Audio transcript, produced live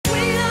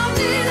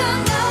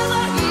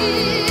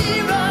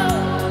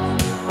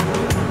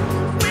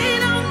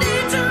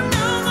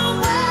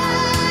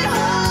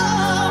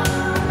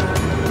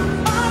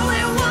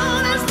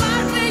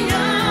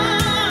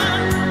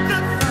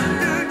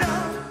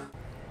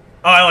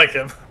Oh, I like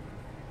him.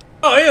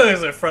 Oh, he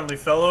looks like a friendly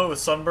fellow with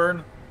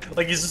sunburn.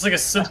 Like he's just like a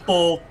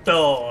simple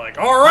fellow. Like,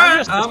 all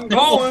right, I'm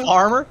going.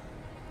 Farmer.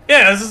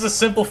 Yeah, this is a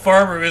simple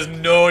farmer who has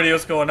no idea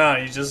what's going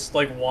on. He just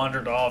like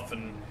wandered off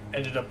and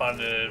ended up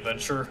on an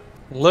adventure.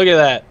 Look at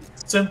that.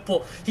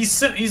 Simple. He's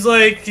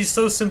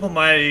so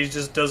simple-minded. He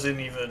just doesn't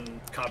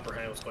even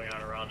comprehend what's going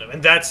on around him,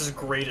 and that's his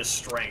greatest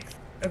strength.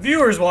 And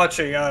viewers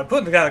watching,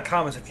 put in the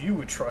comments if you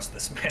would trust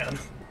this man.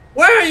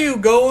 Where are you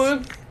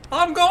going?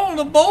 I'm going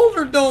to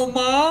Boulder, though,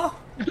 Ma.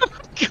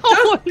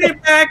 Just be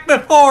back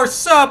before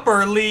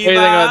supper, Levi. What do you think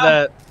about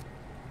that?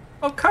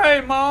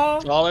 Okay, Ma.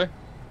 Dollar,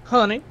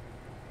 honey.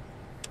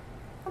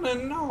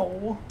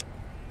 No.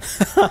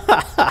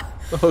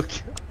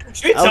 Okay.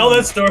 Should we tell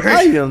that story?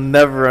 I'll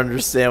never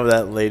understand what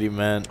that lady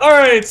meant.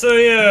 Alright, so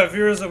yeah,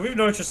 viewers, we've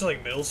known each other since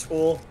like middle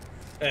school.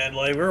 And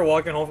like, we were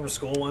walking home from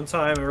school one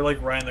time, and we were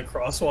like riding the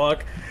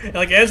crosswalk. And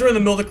like, as we're in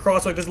the middle of the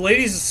crosswalk, this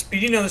lady's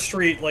speeding down the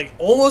street, like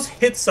almost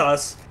hits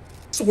us,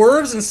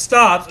 swerves and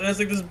stops, and it's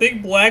like this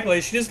big black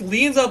lady. She just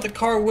leans out the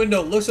car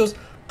window, looks at us,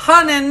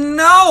 honey,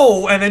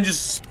 no! And then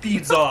just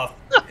speeds off.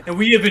 And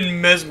we have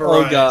been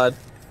mesmerized. Oh God.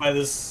 By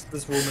this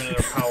woman and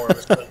her power.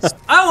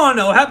 I want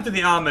to know what happened to the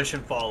Amish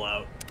in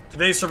Fallout. Did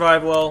they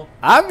survive well?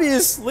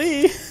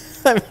 Obviously.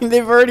 I mean,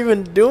 they've already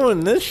been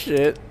doing this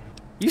shit.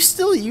 You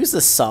still use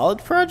the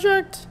Solid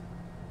project?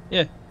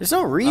 Yeah. There's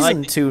no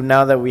reason to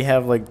now that we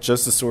have like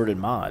just assorted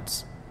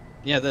mods.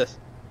 Yeah, this.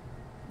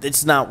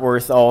 It's not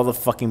worth all the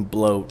fucking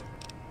bloat.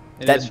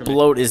 That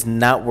bloat is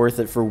not worth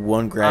it for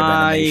one grab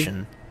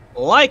animation.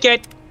 Like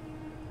it.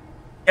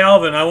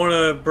 Calvin, I want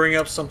to bring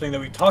up something that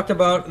we talked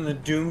about in the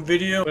Doom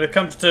video. When it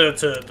comes to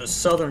the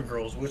Southern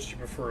girls, which do you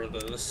prefer?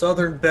 The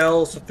Southern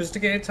Belle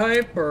sophisticated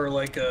type, or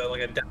like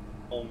a down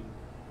home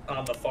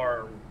on the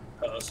farm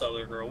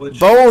Southern girl?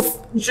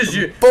 Both. Which is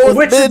your both?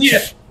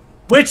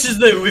 Which is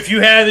the, if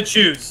you had to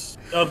choose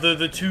of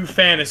the two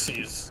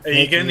fantasies? Are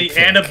you getting the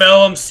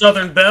antebellum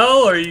Southern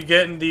Belle, or are you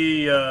getting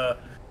the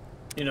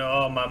you know,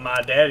 oh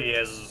my daddy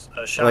has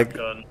a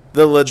shotgun? Like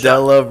the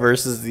Ladella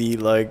versus the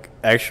like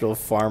actual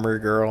farmer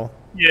girl.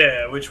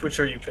 Yeah, which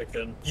are you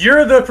picking?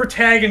 You're the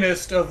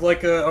protagonist of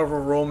like a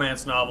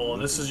romance novel,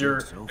 and this is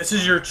your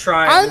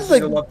try. I'm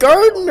the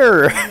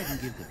gardener.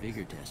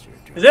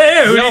 Is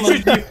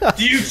that,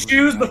 do you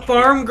choose the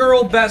farm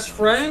girl best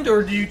friend,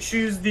 or do you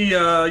choose the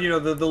you know,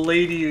 the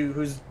lady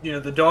who's, you know,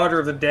 the daughter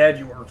of the dad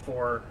you work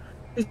for?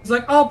 It's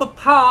like, oh, but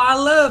Pa, I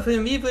love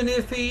him even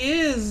if he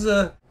is.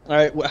 All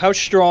right, how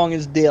strong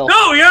is Dale?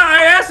 No, yeah,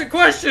 I asked a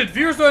question.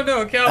 Viewers don't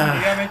know. Calvin,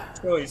 you gotta make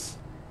a choice.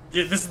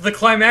 Yeah, this is the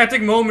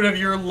climactic moment of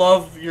your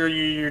love,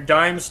 your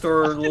dime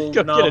store little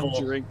novel. Get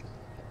a drink.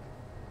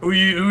 Who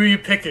are you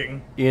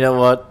picking? You know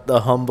what? The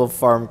humble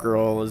farm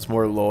girl is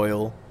more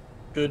loyal.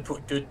 Good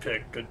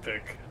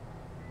pick.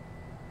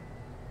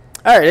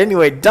 All right.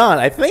 Anyway, Don,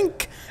 I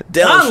think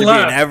Dell should be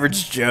an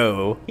average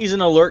Joe. He's an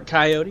alert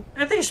coyote.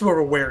 I think he's more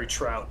of a wary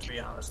trout, to be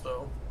honest,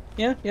 though.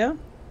 Yeah.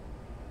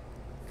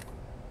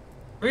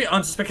 Very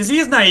unsuspecting, because he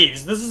is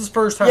naive. This is his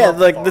first time. Yeah, off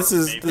like the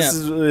farm, this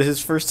is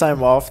his first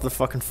time off the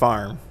fucking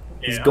farm.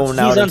 Yeah, he's going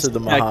out into the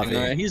Mojave.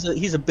 Right?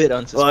 He's a bit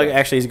unsuspecting. Well,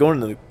 actually, he's going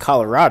to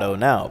Colorado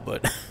now,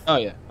 but. Oh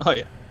yeah.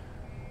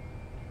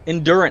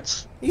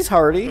 Endurance. He's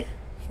hardy.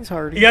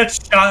 He got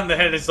shot in the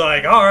head. It's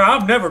like, all right,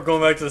 I'm never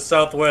going back to the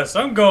Southwest.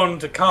 I'm going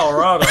to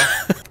Colorado.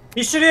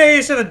 he should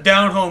have a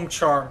down-home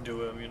charm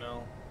to him, you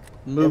know.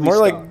 More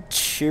like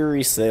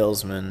cheery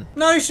salesman.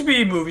 No, he should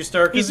be a movie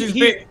star. He's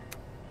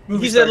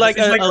like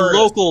a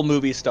local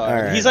movie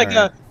star. Right, he's like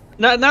a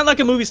not like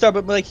a movie star,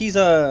 but like he's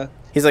like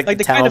the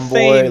town kind of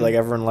boy. Like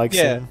everyone likes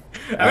him.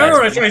 I remember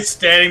when I tried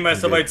standing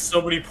myself, I had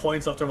so many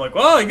points up there. I'm like,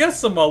 well, I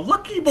guess I'm a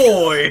lucky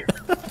boy.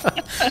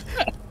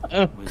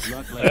 I'm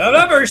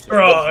not very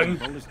strong.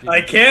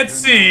 I can't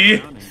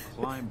see.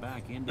 I'm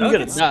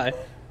gonna die.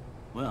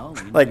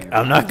 Like,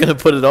 I'm not gonna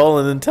put it all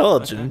in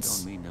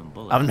intelligence.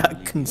 I'm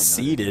not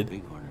conceited.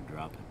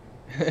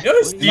 You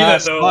always see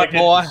that though,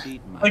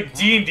 like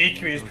D&D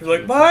communities, people are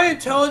like, my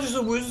intelligence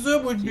and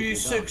wisdom would be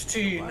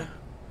 16.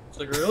 It's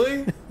like,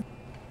 really?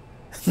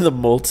 The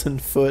molten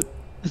foot.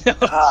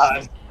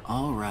 God.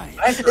 All right.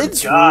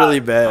 It's really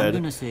bad.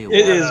 It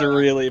is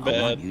really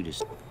bad.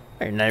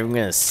 Are you not even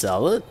gonna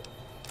sell it?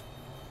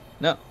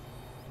 No.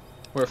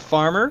 We're a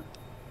farmer.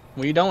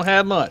 We don't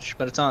have much,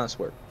 but it's honest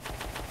work.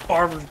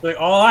 Farmers,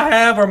 all I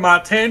have are my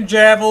 10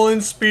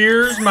 javelin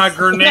spears, my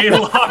grenade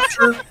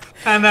launcher,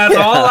 and that's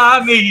all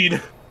I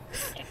need.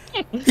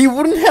 He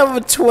wouldn't have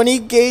a 20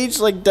 gauge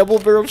like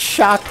double-barreled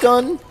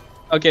shotgun.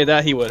 Okay,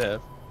 that he would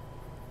have.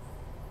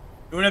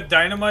 You wouldn't have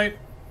dynamite.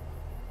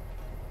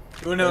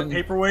 You wouldn't have a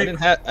paperweight.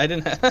 I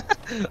didn't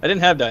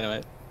have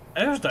dynamite.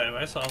 I was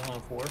dynamite. I saw it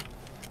on 4.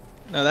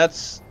 No,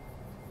 that's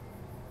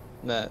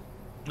that.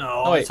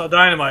 No, I saw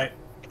dynamite.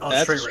 Oh,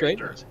 that's straight.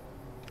 You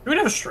would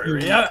have a straight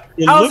razor.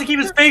 How does he keep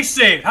his face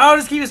safe? How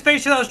does he keep his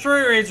face without a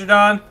straight razor,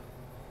 Don?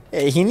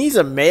 Hey, he needs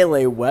a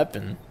melee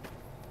weapon.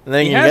 And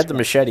then you get the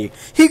machete.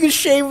 He can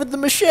shave with the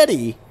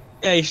machete.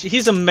 Yeah,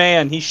 he's a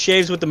man. He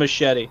shaves with the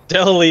machete.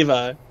 Dell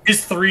Levi.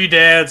 His 3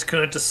 dads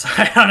couldn't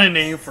decide on a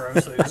name for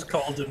him, so he just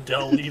called him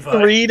Dell Levi.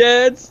 3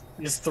 dads?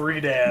 His 3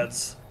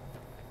 dads.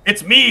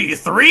 It's me,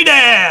 3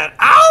 Dad!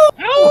 Ow!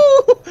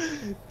 Ow!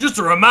 Just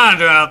a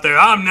reminder out there,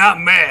 I'm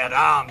not mad,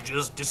 I'm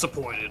just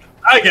disappointed.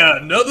 I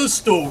got another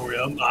story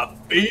of my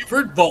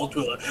favorite vault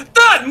dweller.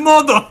 That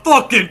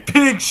motherfucking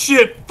pig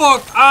shit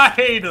fuck, I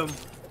hate him.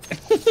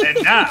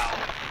 And now,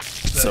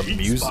 some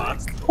music.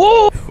 Spots.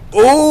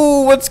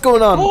 Oh, what's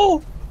going on?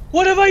 Oh,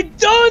 what have I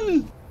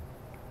done?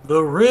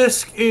 The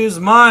risk is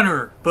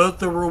minor, but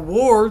the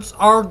rewards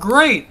are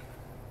great.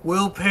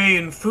 We'll pay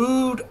in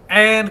food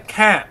and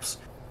caps.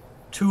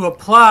 To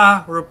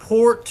apply,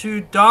 report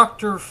to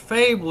Dr.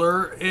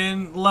 Fabler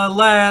in the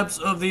labs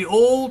of the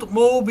old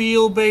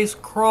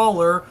Mobile-based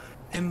crawler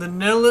in the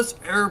Nellis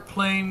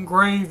Airplane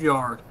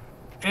Graveyard.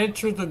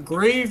 Enter the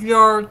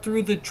graveyard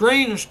through the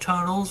drainage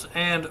tunnels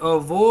and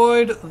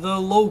avoid the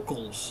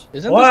locals.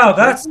 Wow,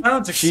 that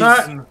sounds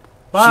exciting.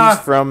 She's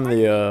from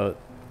the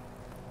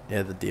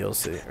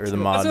DLC or the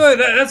mod.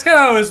 That's kind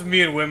of how it is with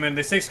me and women.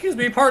 They say, "Excuse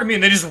me, pardon me,"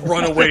 and they just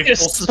run away full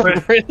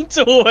sprint. Sprint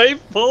away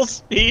full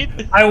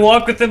speed. I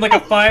walk with them like a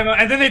 5,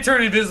 and then they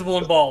turn invisible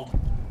and bald.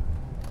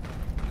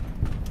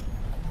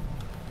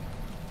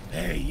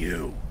 Hey,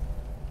 you!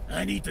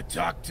 I need to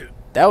talk to.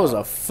 That was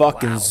a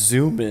fucking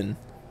zoom in.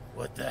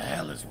 What the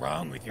hell is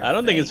wrong with your I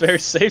don't think it's very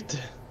safe to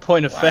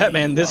point a fat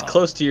man this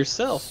close to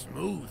yourself.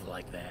 Smooth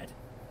like that.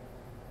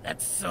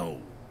 That's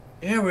so.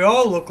 Yeah, we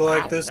all look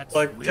like this,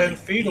 like really 10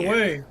 feet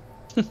away.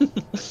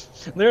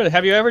 There,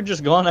 have you ever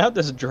just gone out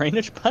this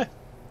drainage pipe?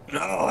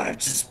 No, I've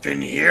just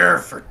been here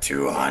for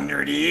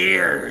 200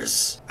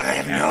 years. I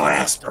have no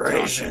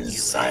aspirations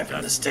aside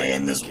from to stay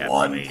in this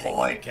one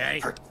point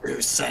for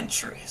 2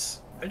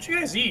 centuries. What'd you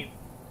guys eat?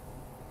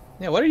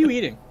 Yeah, what are you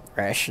eating?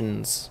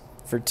 Rations.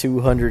 For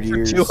 200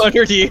 years.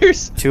 200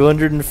 years?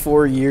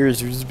 204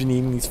 years we've just been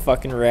eating these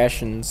fucking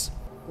rations.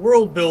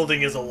 World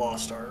building is a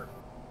lost art.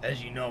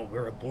 As you know,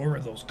 we're a border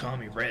of those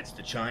commie reds,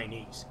 the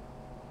Chinese.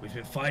 We've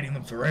been fighting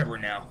them forever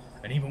now,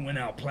 and even when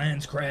our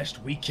plans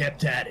crashed, we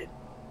kept at it.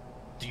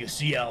 Do you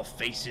see our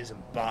faces and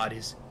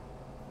bodies?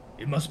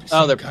 It must be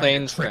some their kind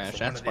planes of trick crashed.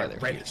 from That's one why of they're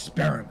their red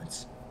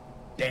experiments.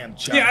 Damn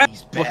Yeah,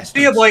 Chinese bastards.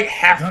 they have like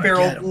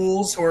half-barrel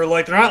ghouls who are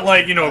like, they're not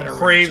like, you know,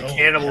 craved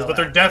cannibals, but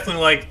they're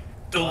definitely like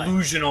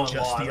delusional and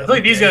lost. I feel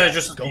like these guys are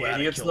just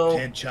idiots though.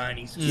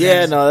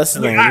 Yeah, no, that's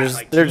the thing.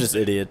 They're just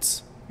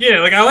idiots. Yeah,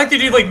 like I like the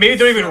idea, like maybe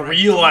they don't even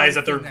realize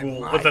that they're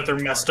cool, but that they're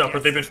messed up, or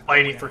they've been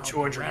fighting for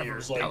 200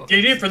 years. Like the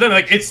idea for them,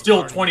 like it's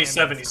still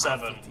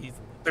 2077.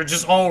 They're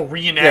just all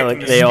reenacting. Yeah,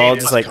 like they all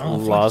just like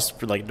lost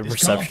for like the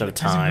perception of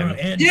time.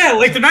 Yeah,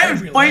 like they're not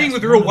even fighting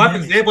with real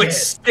weapons. They have like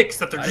sticks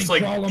that they're just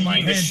like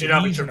beating the shit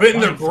out of each other. But in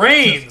their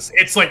brains,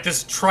 it's like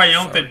this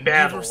triumphant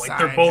battle. Like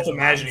they're both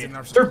imagining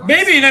it. They're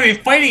maybe not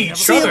even fighting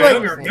each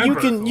other.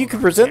 Like, you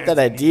can present that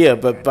idea,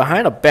 but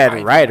behind a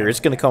bad writer, it's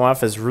gonna come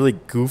off as really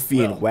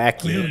goofy and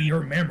wacky.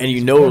 And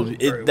you know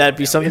that'd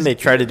be something they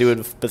try to do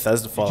in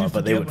Bethesda Fallout,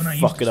 but they would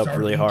fuck it up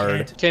really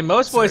hard. Okay,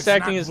 most voice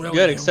acting is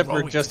good except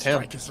for just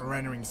him.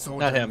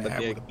 Not him,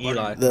 but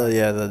Eli.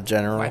 The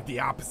general. Like the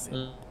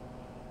opposite.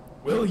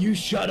 Will you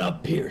shut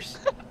up, Pierce?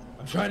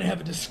 I'm trying to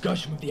have a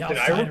discussion with the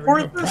outsider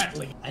in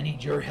Bradley. I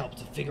need your help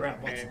to figure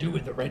out what to do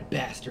with the red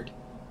bastard.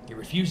 He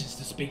refuses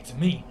to speak to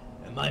me,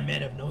 and my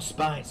men have no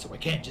spine, so I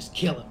can't just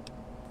kill him.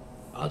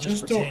 I'll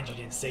just pretend you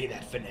didn't say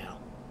that for now.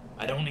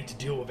 I don't need to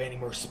deal with any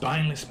more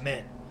spineless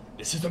men.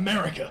 This is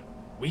America.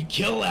 We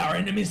kill our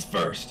enemies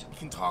first. We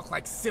can talk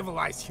like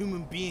civilized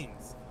human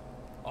beings.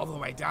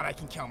 Although I doubt I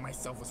can count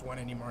myself as one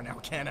anymore now,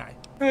 can I?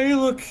 Hey, you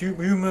look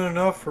human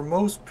enough for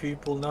most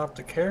people not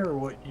to care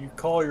what you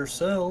call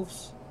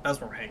yourselves. That's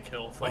from Hank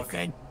Hill. Fuck. Why,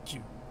 thank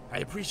you. I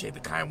appreciate the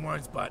kind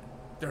words, but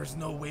there's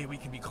no way we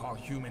can be called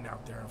human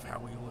out there of how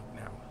we look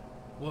now.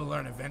 We'll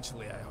learn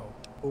eventually, I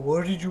hope. But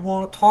what did you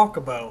want to talk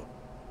about?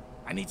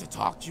 I need to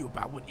talk to you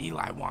about what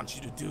Eli wants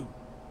you to do.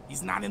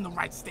 He's not in the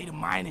right state of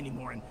mind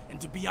anymore,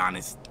 and to be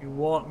honest... You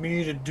want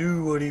me to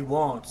do what he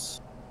wants.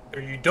 Or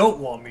you don't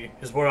want me,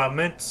 is what I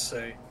meant to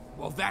say.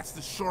 Well, that's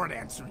the short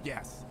answer,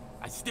 yes.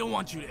 I still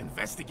want you to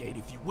investigate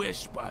if you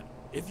wish, but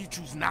if you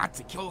choose not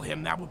to kill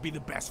him, that would be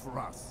the best for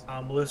us.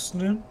 I'm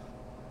listening.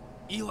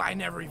 Eli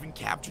never even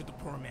captured the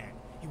poor man.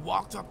 He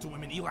walked up to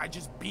him and Eli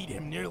just beat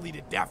him nearly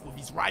to death with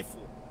his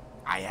rifle.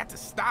 I had to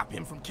stop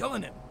him from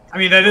killing him. I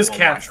mean, that is capturing.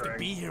 No one wants to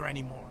be here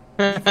anymore.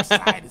 Neither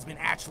side has been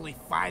actually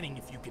fighting,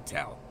 if you could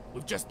tell.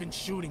 We've just been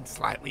shooting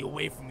slightly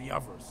away from the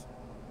others.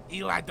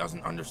 Eli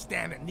doesn't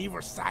understand that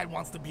neither side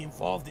wants to be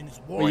involved in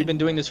this war. Well, you've been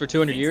doing this for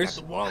 200 years?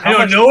 I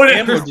don't know what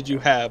ammo did you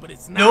have?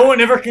 No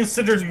one ever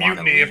considered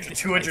mutiny after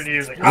 200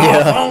 years. Like, oh,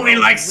 if only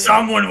like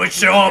someone would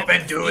show up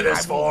and do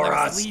this for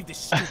us.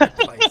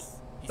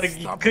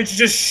 Like, could you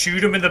just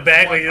shoot him in the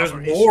back? Like, there's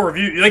more of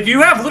you. Like,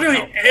 you have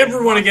literally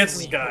everyone against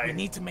this guy. We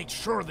need to make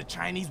sure the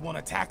Chinese won't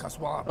attack us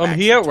while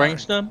he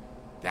outranks them?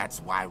 That's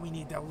why we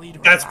need the leader.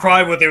 That's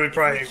probably what they would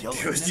probably do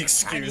as the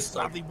excuse.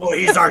 Well,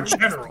 he's our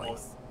general.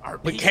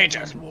 We can't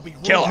just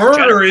kill him.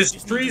 Murder is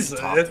treason.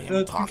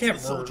 You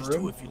can't murder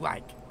him. If you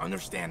like.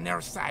 Understand their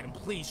side and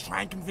please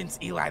try and convince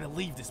Eli to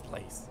leave this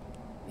place.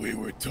 We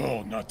were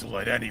told not to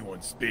let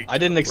anyone speak. I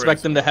didn't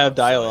expect them to have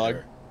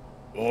dialogue.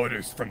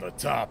 Orders from the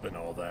top and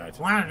all that.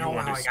 Wanna know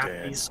how I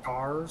got these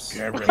scars?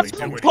 Can't really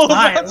do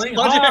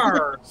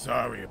it.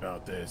 Sorry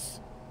about this.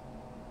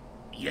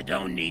 You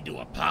don't need to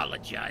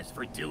apologize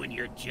for doing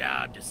your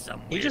job to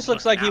some He just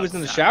looks like he was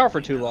in the shower for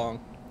too long.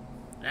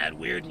 That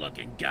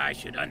weird-looking guy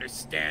should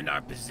understand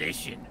our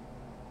position.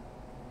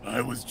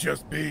 I was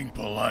just being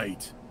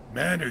polite.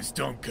 Manners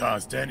don't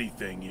cost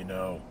anything, you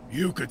know.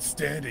 You could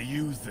stand to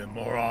use them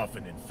more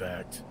often, in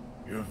fact.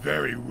 You're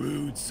very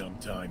rude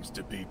sometimes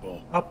to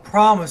people. I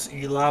promise,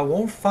 Eli, I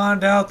won't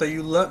find out that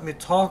you let me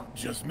talk.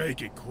 Just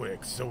make it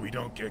quick so we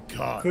don't get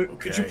caught,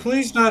 Could you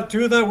please not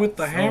do that with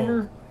the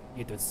hammer?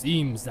 It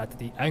seems that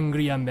the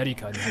angry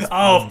American has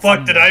oh,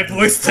 fuck, did I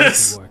voice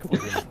this?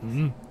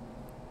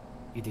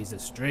 It is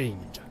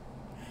strange.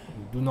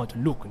 You do not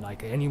look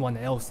like anyone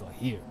else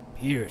here.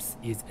 Pierce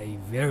is a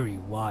very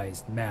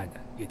wise man,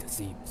 it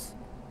seems.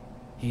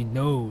 He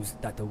knows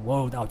that the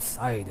world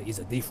outside is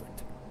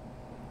different.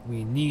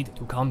 We need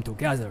to come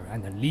together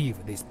and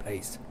leave this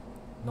place,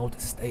 not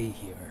stay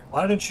here.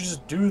 Why didn't you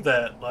just do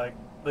that? Like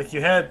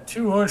you had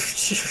 200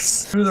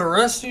 years. Do the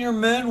rest of your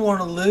men want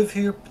to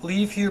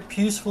leave here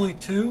peacefully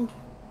too?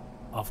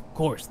 Of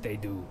course they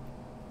do.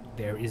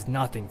 There is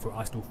nothing for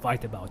us to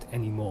fight about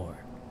anymore.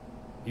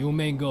 You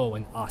may go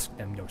and ask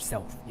them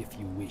yourself if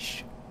you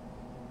wish.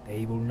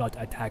 They will not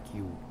attack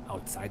you,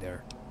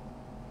 outsider.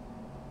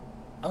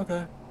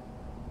 Okay.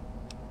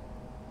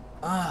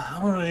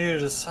 I'm gonna need to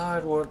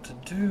decide what to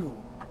do.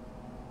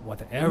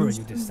 Whatever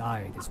you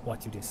decide is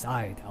what you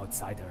decide,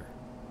 outsider.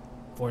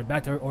 For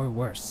better or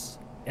worse,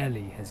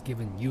 Ellie has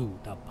given you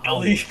the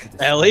power to decide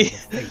the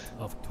fate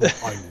of 2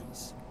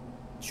 armies.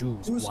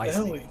 Choose wisely.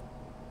 Ellie?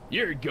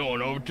 You're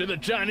going over to the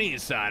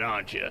Chinese side,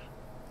 aren't you?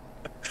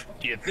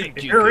 Do you think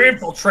if you're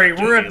infiltrate,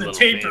 we're at the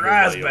tape your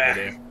eyes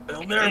back.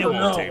 They'll never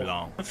know. Take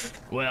long.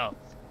 Well,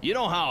 you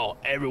know how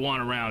everyone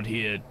around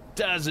here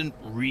doesn't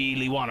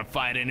really want to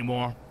fight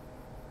anymore?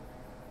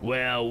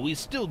 Well, we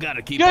still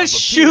gotta keep just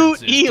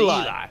shoot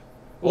Eli.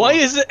 Why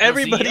isn't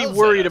everybody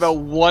worried about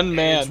one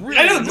man?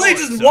 I don't think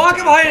just walk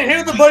him behind and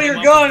hand the buddy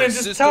your gun and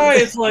just tie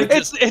it. It's like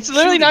it's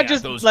literally not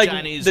just like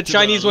the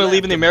Chinese want to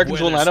leave and the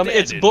Americans won't let them.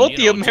 It's both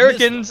the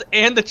Americans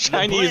and the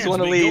Chinese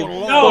want to leave,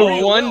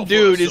 but one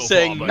dude is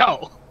saying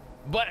no.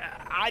 But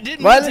I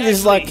didn't. Why didn't they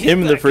just lock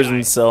him in the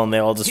prison cell and they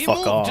all just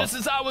fuck off? Just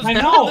as I was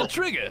pulling the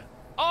trigger.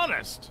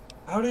 Honest.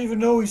 How do you even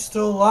know he's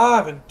still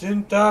alive and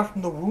didn't die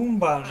from the wound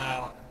by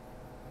now?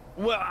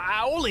 Well,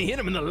 I only hit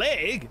him in the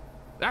leg.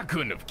 That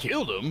couldn't have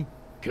killed him,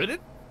 could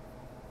it?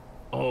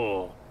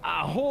 Oh,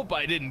 I hope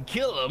I didn't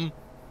kill him.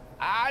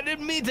 I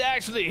didn't mean to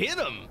actually hit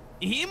him.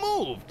 He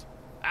moved.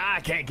 I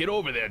can't get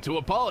over there to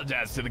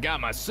apologize to the guy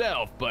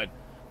myself, but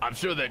I'm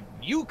sure that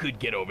you could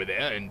get over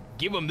there and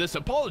give him this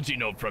apology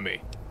note from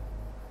me.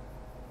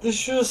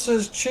 This just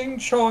says Ching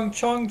Chong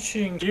Chong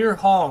Ching. Dear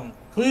Hong,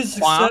 please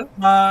accept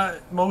my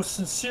most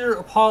sincere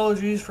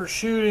apologies for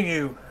shooting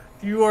you.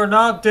 If you are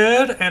not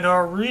dead and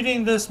are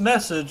reading this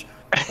message,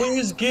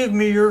 please give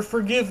me your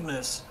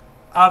forgiveness.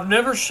 I've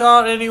never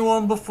shot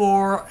anyone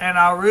before, and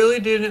I really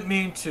didn't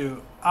mean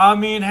to. I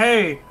mean,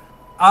 hey,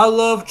 I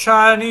love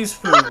Chinese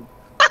food.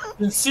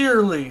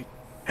 Sincerely,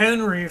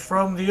 Henry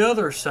from the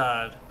other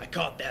side. I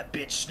caught that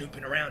bitch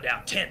snooping around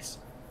out tents.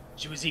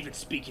 She was even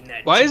speaking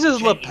that. Why is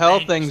his lapel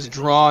things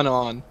drawn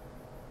on?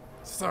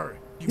 Sorry.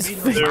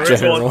 Fake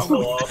general.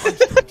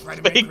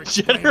 Fake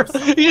general.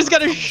 He just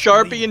got a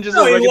Sharpie and just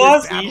no, a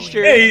regular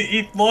t-shirt. Hey,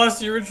 he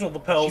lost the original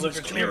lapels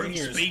after 20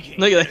 years.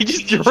 Look at that, he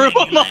just drew them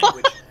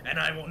on. And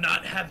I will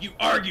not have you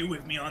argue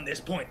with me on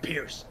this point,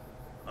 Pierce.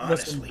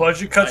 Honestly, listen,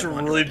 budget cuts were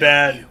really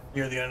bad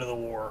near the end of the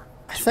war.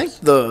 I think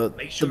the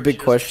big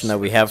question that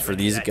we have for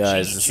these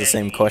guys is the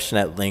same question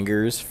that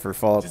lingers for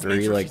Fallout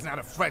 3. Like,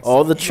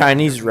 all the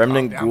Chinese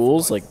remnant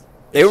ghouls, like,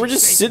 they were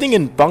just sitting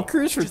in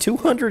bunkers for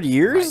 200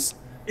 years?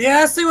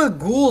 Yeah, that's the thing with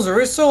ghouls. They're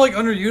always so, like,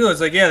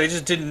 underutilized. Like, yeah, they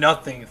just did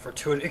nothing for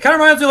 200. It kind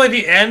of reminds me of, like,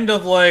 the end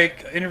of,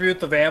 like, Interview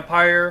with the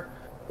Vampire,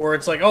 where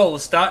it's like, oh,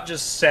 Lestat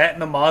just sat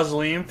in a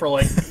mausoleum for,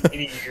 like,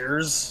 80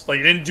 years. Like,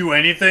 he didn't do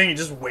anything. He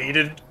just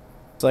waited.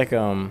 It's like,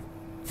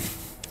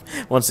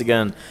 once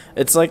again,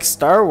 it's like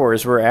Star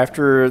Wars, where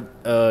after,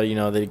 you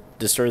know, they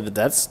destroyed the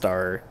Death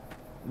Star,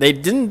 they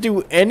didn't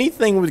do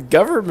anything with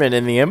government,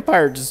 and the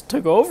Empire just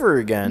took over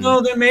again. No,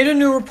 they made a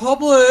new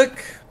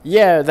republic.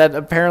 Yeah, that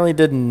apparently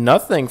did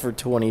nothing for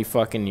 20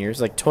 fucking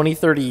years. Like, 20,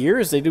 30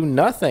 years, they do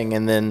nothing,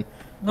 and then...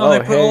 No, they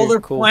put all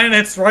their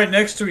planets right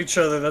next to each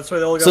other. That's why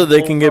they all got so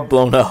they can get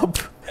blown up.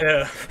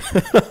 Yeah.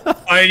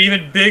 By an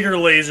even bigger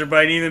laser,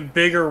 by an even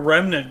bigger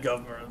remnant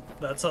government.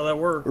 That's how that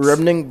works.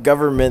 Remnant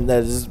government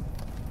that is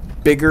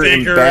bigger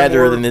and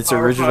badder than its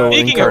original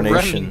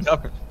incarnation.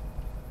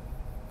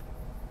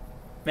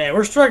 Man,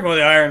 we're striking with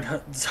the iron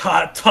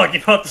hot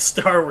talking about the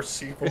Star Wars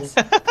sequels.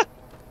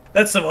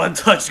 That's some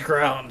untouched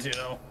ground, you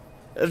know.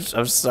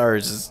 I'm sorry,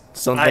 it's just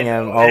something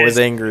I'm always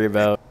angry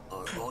about.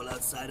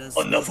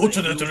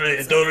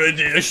 Unfortunately, the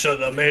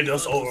radiation made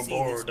us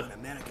overboard.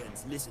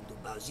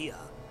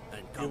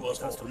 Come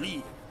with us to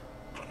leave.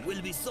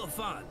 Will be so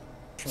fun.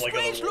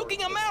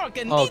 Strange-looking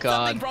American needs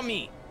something from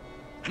me.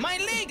 My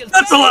leg is.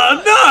 That's a lot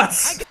of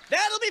nuts.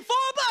 That'll be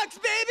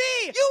 $4,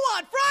 baby. You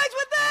want fries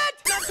with that?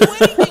 Not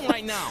do anything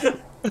right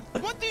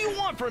now. What do you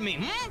want from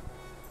me?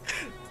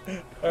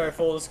 All right,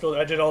 full disclosure.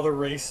 I did all the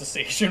racist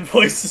Asian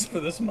voices for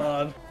this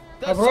mod.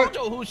 The soldier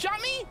who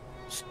shot me?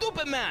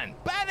 Stupid man.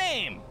 Bad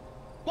aim.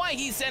 Why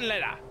he sent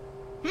letter?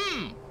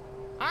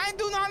 I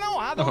do not know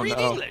how to read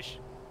English.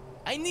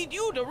 I need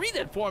you to read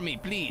it for me,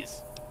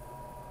 please.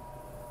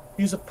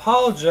 He's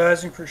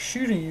apologizing for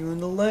shooting you in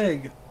the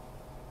leg.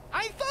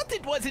 I thought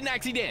it was an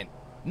accident.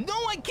 No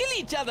one kill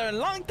each other in a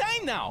long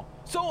time now,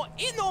 so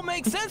it don't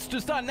make sense to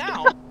start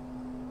now.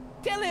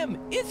 Tell him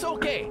it's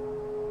okay.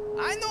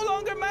 I'm no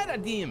longer mad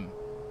at him.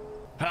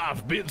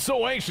 I've been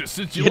so anxious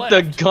since you left.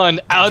 Get the gun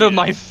out of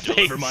my face.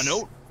 Deliver my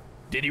note?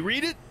 Did he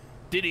read it?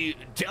 Did he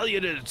tell you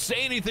to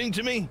say anything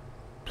to me?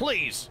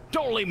 Please,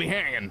 don't leave me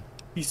hanging.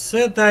 He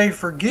said that he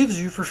forgives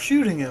you for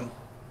shooting him.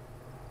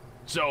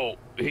 So,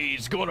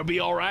 he's gonna be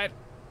alright?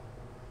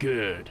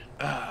 Good.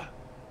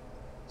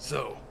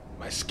 So,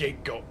 my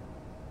scapegoat,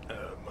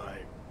 my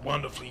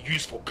wonderfully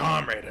useful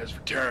comrade has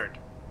returned.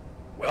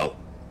 Well,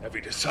 have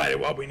we decided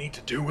what we need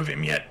to do with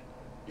him yet?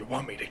 You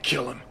want me to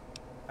kill him?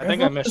 I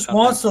think I missed just something.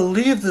 wants to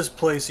leave this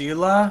place,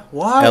 Eli.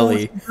 Why don't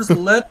you just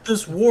let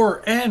this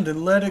war end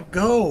and let it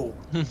go?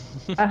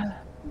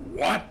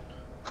 What?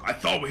 I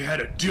thought we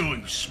had a deal,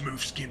 you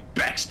smooth-skinned,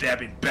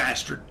 backstabbing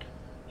bastard.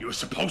 You were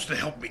supposed to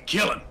help me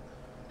kill him.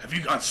 Have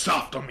you gone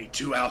soft on me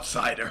too,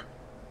 outsider?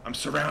 I'm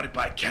surrounded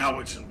by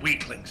cowards and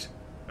weaklings.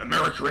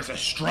 America is a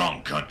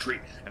strong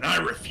country, and I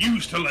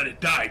refuse to let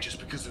it die just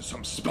because of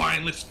some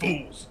spineless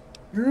fools.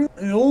 You're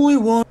the only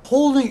one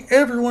holding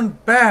everyone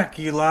back,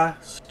 Eli.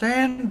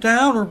 Stand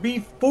down or be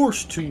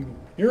forced to.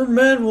 Your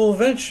men will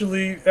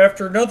eventually,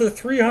 after another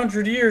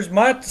 300 years,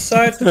 might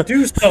decide to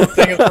do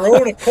something of their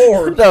own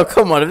accord. No,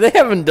 come on. If they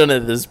haven't done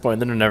it at this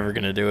point, they're never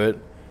going to do it.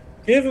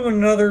 Give them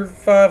another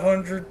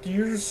 500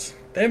 years.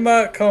 They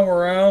might come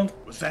around.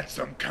 Was that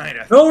some kind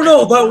of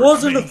No, that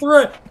wasn't a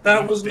threat.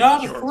 That was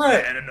not a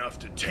threat. Bad enough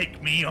to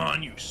take me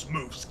on, you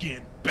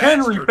smooth-skinned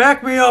bastard. Henry,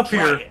 back me up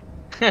here.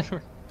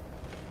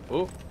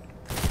 Oh.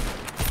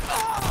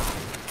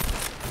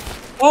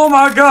 Oh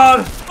my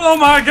god! Oh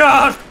my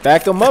god!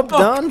 Back him up,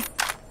 Don.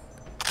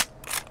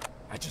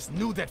 I just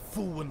knew that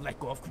fool wouldn't let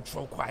go of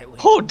control quietly.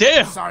 Oh,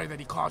 damn! I'm sorry that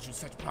he caused you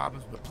such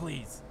problems, but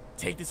please,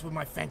 take this with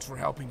my thanks for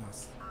helping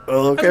us.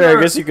 Well, okay,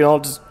 I guess you can all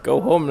just go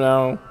home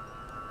now.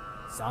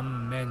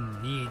 Some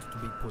men need to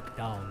be put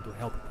down to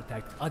help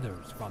protect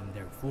others from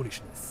their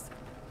foolishness.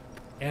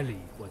 Ellie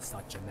was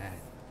such a man.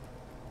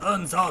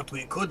 Turns out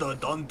we could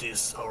have done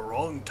this a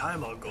long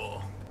time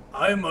ago.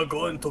 I'm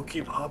going to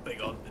keep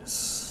hopping on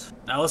this.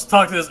 Now let's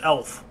talk to this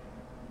elf.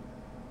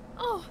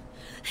 Oh,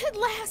 at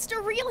last,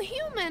 a real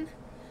human.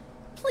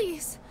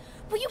 Please,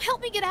 will you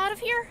help me get out of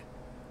here?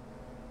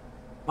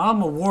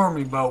 Mama warned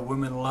me about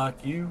women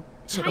like you.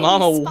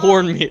 Mama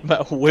warned me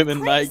about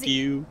women like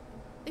you.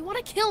 They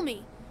want to kill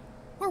me.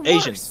 Or worse.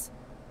 Asians.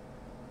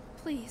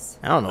 Please.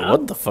 I don't know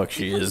what the fuck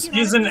she is.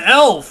 He's an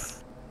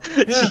elf.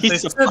 Yeah, they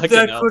She's said a fucking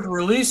that elf. could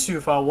release you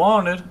if I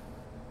wanted.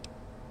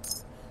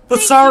 But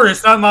sorry,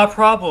 it's not my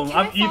problem.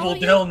 I'm evil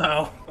Dell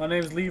now. My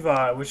name's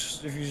Levi, which,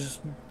 if you just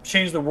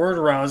change the word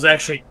around, is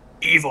actually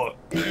evil.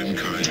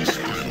 Mankind's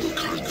final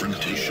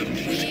confrontation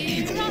with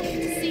evil.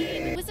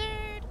 The wizard,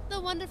 the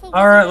wonderful wizard.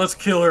 Alright, let's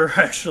kill her,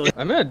 actually.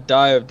 I'm gonna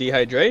die of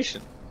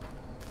dehydration.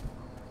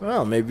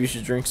 Well, maybe you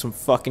should drink some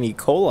fucking E.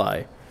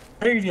 coli.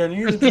 Hey, I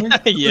need to drink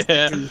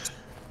Yeah.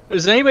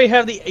 Does anybody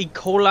have the E.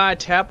 coli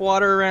tap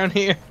water around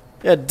here?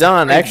 Yeah,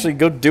 Don, actually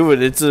go do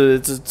it. It's a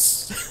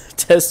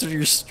test of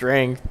your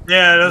strength.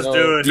 Yeah, let's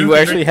do it. Do you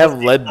actually have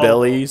lead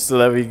belly so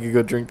that we can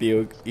go drink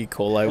the E.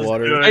 coli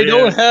water? I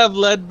don't have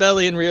lead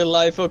belly in real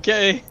life,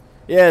 okay?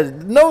 Yeah,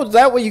 no,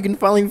 that way you can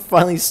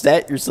finally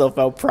stat yourself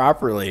out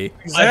properly.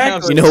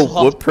 Exactly. You know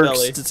what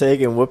perks to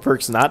take and what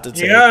perks not to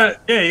take. You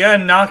gotta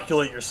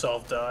inoculate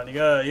yourself, Don. You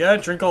gotta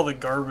drink all the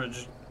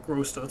garbage,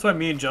 gross stuff. That's why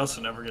me and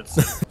Justin never get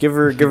sick. give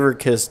her a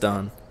kiss,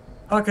 Don.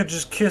 I could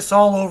just kiss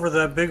all over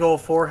that big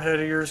old forehead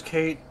of yours,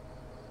 Kate.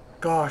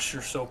 Gosh,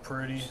 you're so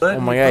pretty. Oh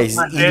my god, he's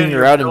eating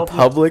her out in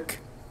public?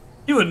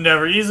 You would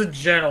never. He's a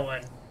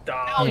gentleman,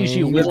 Don.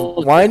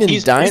 Wine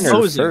and dine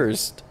her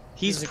first.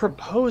 He's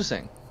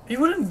proposing. He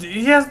wouldn't.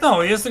 He has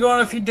to go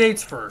on a few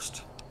dates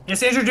first. He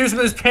has to introduce him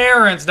to his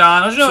parents,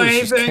 Don. Don't you know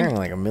anything? She's carrying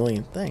like a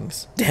million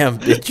things. Damn,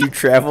 did you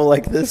travel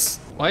like this?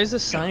 Why is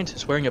this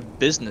scientist wearing a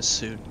business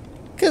suit?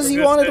 Because he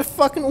wanted to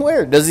fucking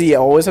wear it. Does he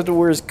always have to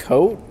wear his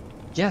coat?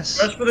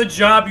 Yes. That's for the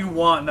job you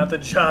want, not the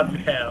job you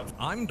have.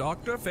 I'm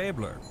Dr.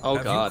 Fabler. Oh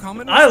god.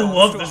 I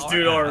love this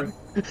dude already.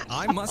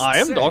 I must I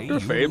am say, Dr. you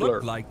Fabler.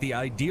 look like the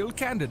ideal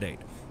candidate.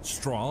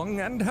 Strong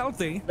and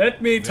healthy.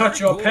 Let me touch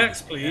your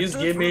pecs, please.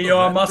 Give me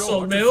your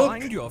muscle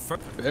milk.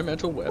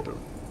 Experimental weapon.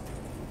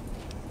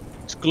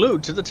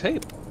 glued to the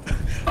table.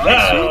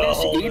 I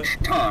say this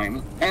each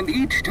time, and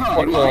each time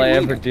what will I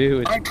ever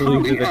do? It's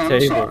glued to the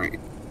table. Sorry.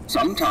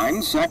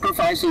 Sometimes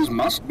sacrifices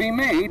must be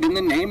made in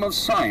the name of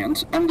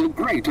science and the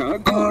greater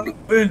good.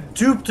 Been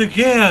duped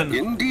again.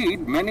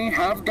 Indeed, many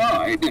have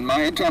died in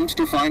my attempts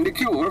to find a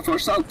cure for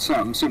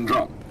South-Sam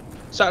syndrome.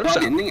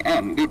 But in the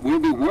end, it will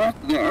be worth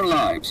their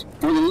lives,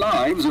 for the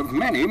lives of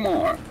many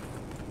more.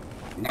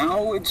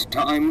 Now it's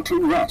time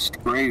to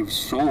rest, brave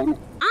soul.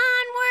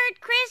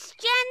 Onward,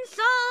 Christian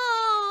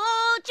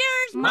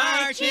soldiers,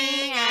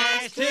 marching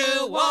as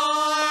to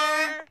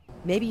war.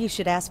 Maybe you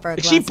should ask for a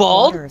Is glass she of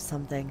bald? water or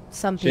something.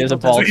 Some She has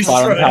people a bald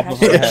spot on top of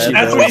her head.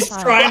 That's what he's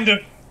trying to.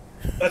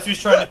 That's what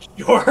he's trying to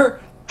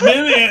cure.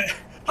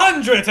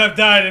 Hundreds have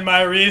died in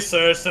my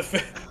research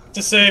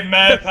to save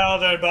mad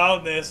powder and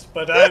baldness,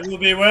 but that will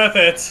be worth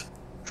it.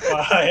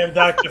 I am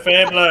Dr.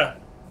 Fabler.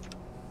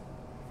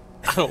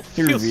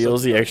 He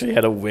reveals he actually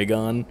had a wig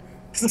on.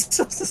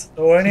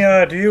 So any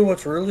idea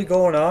what's really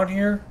going on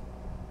here?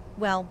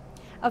 Well,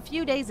 a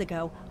few days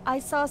ago, I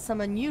saw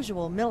some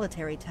unusual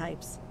military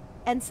types,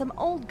 and some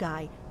old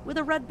guy with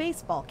a red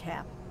baseball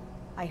cap.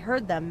 I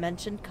heard them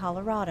mention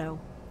Colorado.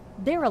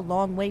 They're a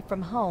long way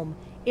from home,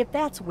 if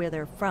that's where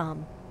they're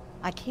from.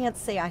 I can't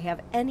say I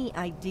have any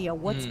idea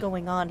what's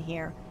going on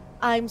here.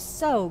 I'm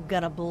so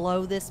gonna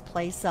blow this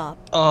place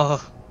up.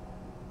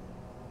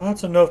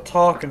 That's enough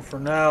talking for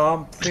now.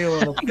 I'm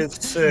feeling a bit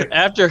sick.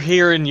 After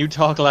hearing you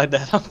talk like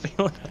that, I'm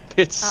feeling a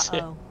bit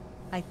sick. Uh-oh.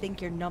 I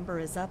think your number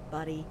is up,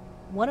 buddy.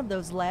 One of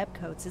those lab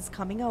coats is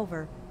coming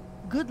over.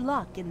 Good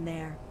luck in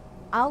there.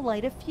 I'll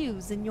light a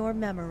fuse in your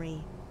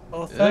memory.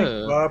 Oh, thank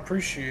you. I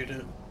appreciate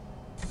it.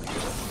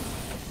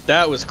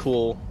 That was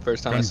cool.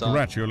 First time I saw it.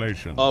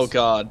 Congratulations. Oh,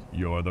 God.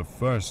 You're the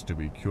first to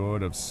be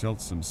cured of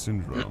South-Sam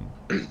syndrome.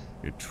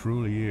 It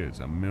truly is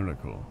a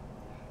miracle.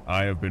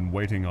 I have been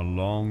waiting a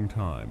long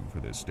time for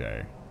this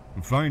day.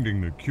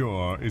 Finding the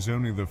cure is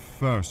only the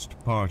first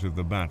part of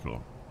the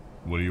battle.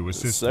 Will you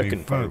assist me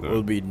further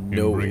in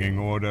bringing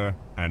order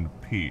and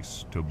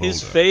peace to Boulder?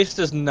 His face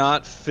does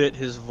not fit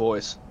his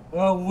voice.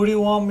 Well, what do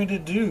you want me to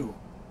do?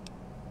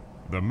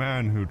 The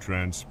man who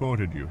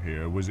transported you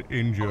here was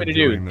injured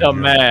during the journey.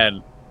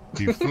 man.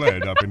 He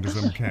fled up into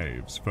some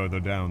caves further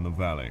down the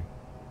valley.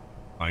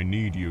 I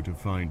need you to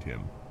find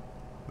him.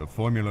 The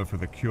formula for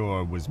the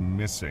cure was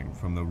missing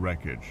from the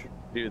wreckage.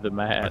 Do the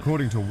man.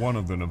 According to one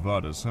of the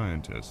Nevada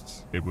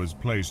scientists, it was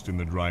placed in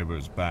the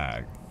driver's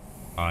bag.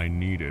 I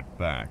need it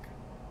back.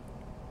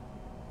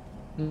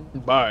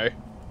 Bye.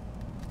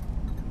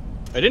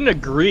 I didn't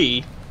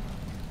agree.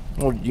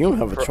 Well, you don't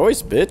have a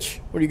choice, bitch.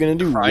 What are you gonna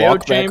do?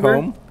 Walk back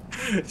home?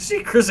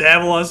 See Chris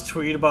Avalon's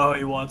tweet about how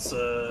he wants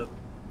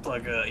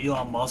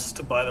Elon Musk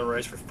to buy the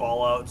rights for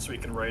Fallout so he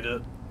can write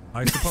it.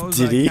 I suppose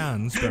Did he? I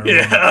can spare a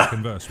moment to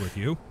converse with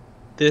you.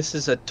 This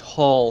is a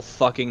tall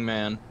fucking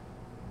man.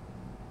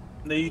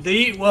 They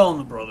eat well in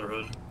the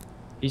Brotherhood.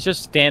 He's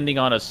just standing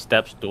on a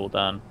step stool,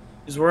 Don.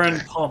 He's wearing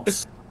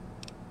pumps.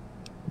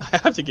 I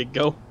have to get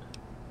going.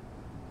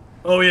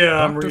 Oh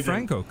yeah, I'm Dr. reading.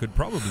 Franco could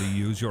probably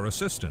use your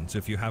assistance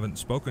if you haven't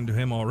spoken to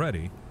him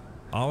already.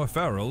 Our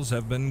ferals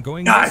have been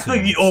going I missing,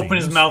 think he it opened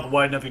his seems. mouth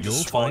wide enough he You'll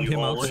just swung find you him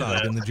all. Look at outside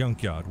that. in the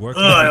junkyard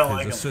working I with don't his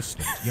like him.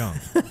 assistant, Young.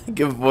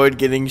 Can avoid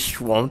getting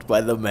swamped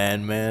by the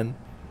man.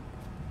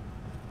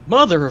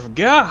 Mother of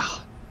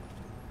God!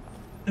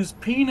 His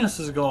penis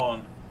is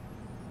gone.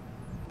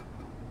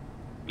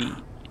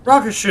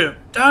 Rocket ship,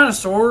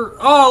 dinosaur.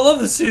 Oh, I love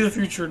to see the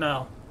future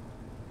now.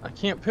 I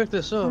can't pick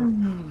this up.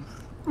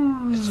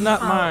 It's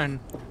not mine.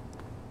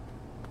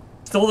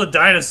 Still the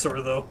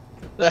dinosaur though.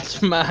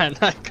 That's mine.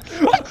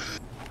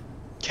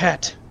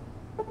 Cat.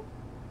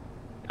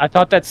 I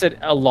thought that said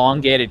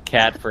elongated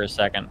cat for a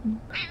second.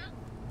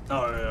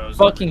 Oh yeah. I was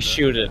Fucking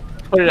shoot it.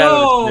 Put it out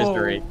of its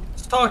misery.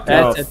 Let's talk to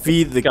That's him.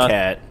 feed the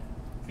cat.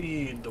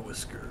 Feed the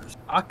whiskers.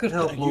 I could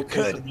help You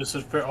locate could. this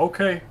is fair.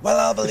 Okay. Well,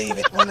 I'll believe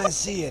it when I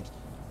see it.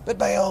 But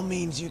by all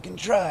means, you can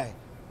try.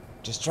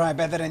 Just try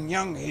better than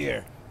Young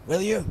here,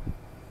 will you?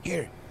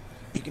 Here,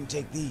 you can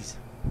take these.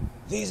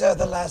 These are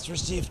the last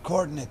received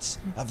coordinates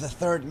of the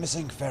third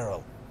missing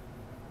feral.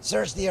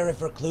 Search the area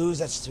for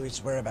clues as to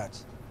its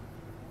whereabouts.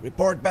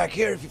 Report back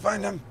here if you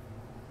find them.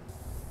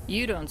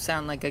 You don't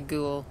sound like a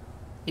ghoul.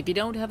 If you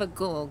don't have a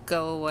ghoul,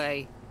 go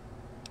away.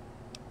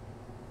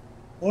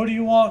 What do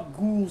you want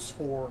ghouls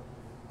for?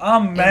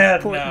 I'm mad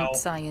Important now.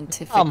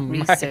 scientific I'm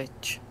mad.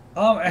 research.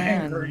 I'm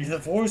angry. The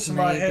voice in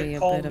my maybe head a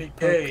called bit me of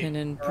gay. poking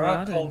and Or I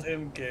prodding. called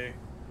him gay.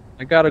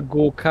 I got a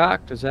ghoul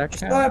cock. Does that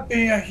count? Despite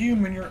being a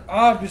human, you're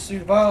obviously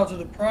vital to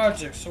the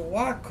project, so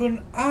why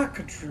couldn't I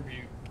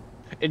contribute?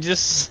 It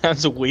just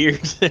sounds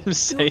weird him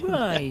saying You're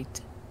that.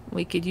 right.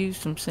 We could use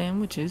some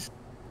sandwiches.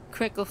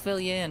 Crick will fill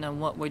you in on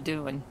what we're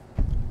doing.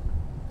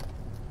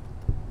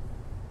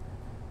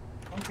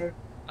 Okay.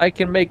 I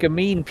can make a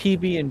mean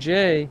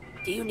PB&J.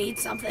 Do you need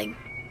something?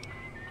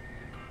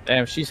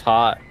 Damn, she's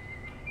hot.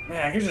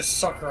 Man, I could just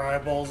suck her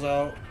eyeballs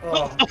out.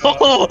 Oh,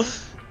 Oh, God.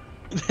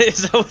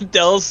 is that what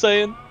Dell's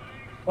saying?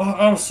 Oh,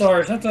 I'm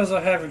sorry. Sometimes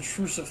I have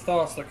intrusive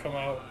thoughts that come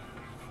out.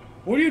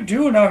 What are you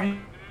doing out here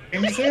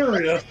in this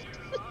area?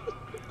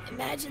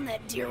 Imagine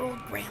that dear old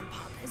grandpa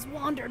has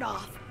wandered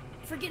off,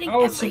 forgetting I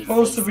was every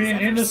supposed to face be he's an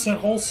ever innocent, seen,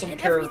 wholesome and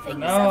character. everything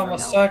Now he's I'm ever a known,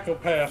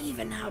 psychopath.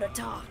 even how to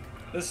talk.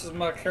 This is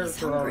my He's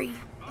character arc. hungry,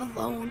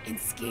 alone, and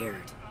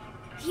scared.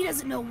 He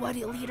doesn't know what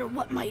he'll eat or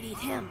what might eat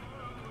him.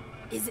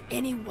 Is it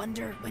any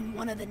wonder when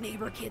one of the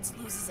neighbor kids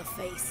loses a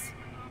face?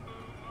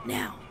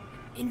 Now,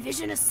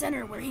 envision a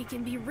center where he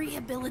can be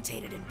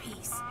rehabilitated in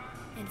peace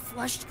and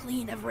flushed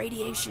clean of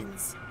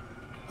radiations.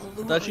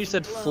 I thought you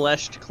said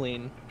fleshed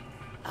clean.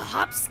 A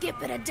hop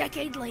skip and a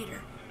decade later,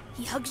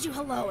 he hugs you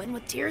hello and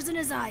with tears in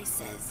his eyes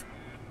says,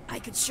 "I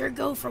could sure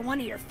go for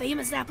one of your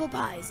famous apple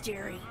pies,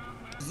 Jerry."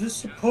 Is this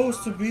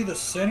supposed to be the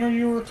center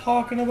you were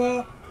talking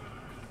about?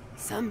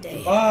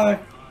 Someday. Bye.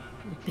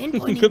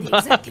 Pinpointing the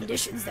exact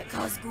conditions that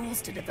cause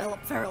ghouls to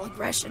develop feral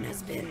aggression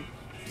has been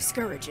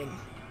discouraging.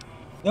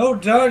 No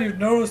doubt you've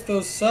noticed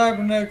those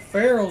cybernetic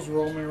pharaohs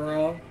roaming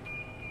around.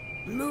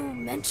 Moo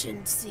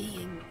mentioned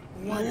seeing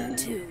one or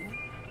two.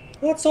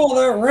 What's all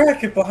that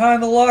racket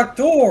behind the locked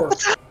door?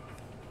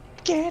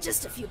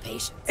 Just a few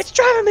patients. It's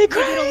driving me You get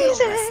a little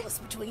crazy. restless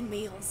between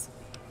meals.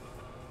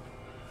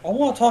 I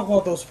want to talk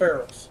about those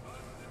pharaohs.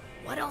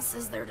 What else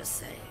is there to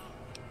say?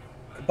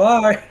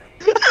 Goodbye.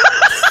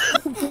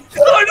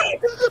 Oh,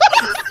 no.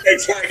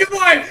 It's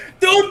goodbye.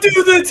 Don't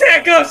do the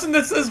attack option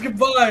that says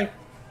goodbye.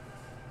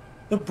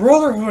 The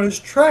Brotherhood is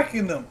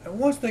tracking them, and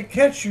once they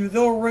catch you,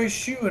 they'll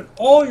erase you and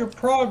all your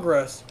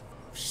progress.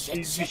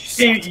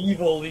 Shit.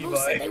 Evil Moo Levi.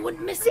 said they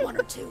wouldn't miss one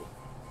or two.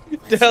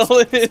 Dell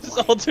is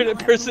alternate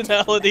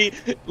personality,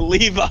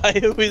 Levi,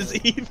 who is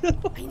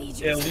evil.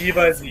 Yeah,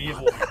 Levi's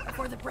evil.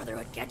 Before the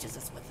Brotherhood catches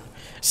us with them.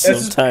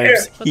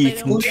 Sometimes he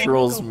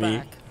controls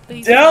me.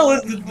 Dell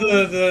is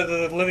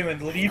the living one.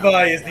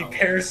 Levi is the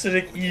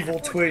parasitic evil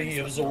twin he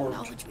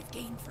absorbed.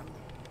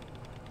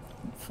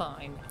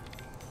 Fine.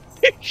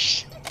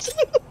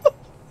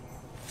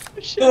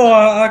 Oh,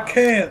 I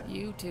can't.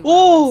 You two.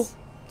 Whoa!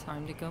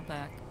 Time to go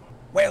back.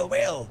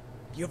 Well,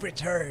 you've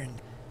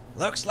returned.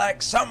 Looks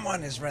like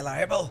someone is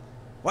reliable.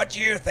 What do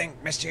you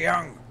think, Mr.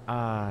 Young?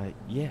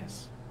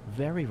 Yes.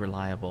 Very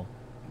reliable.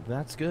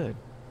 That's good.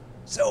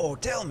 So,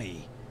 tell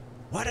me,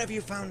 what have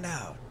you found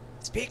out?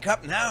 Speak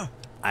up now.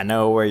 I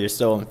know where your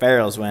stolen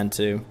pharaohs went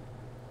to.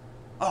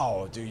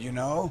 Oh, do you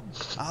know?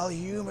 I'll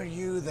humor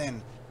you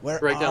then. Where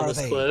Right down are this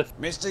they? cliff.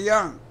 Mr.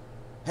 Young,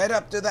 head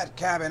up to that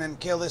cabin and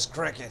kill this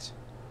cricket.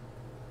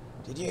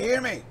 Did you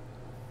hear me?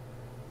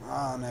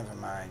 Oh, never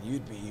mind.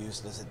 You'd be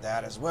useless at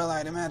that as well,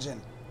 I'd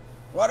imagine.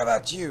 What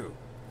about you?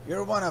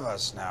 You're one of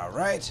us now,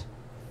 right?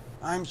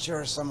 I'm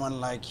sure someone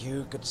like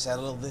you could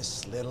settle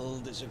this little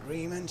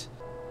disagreement.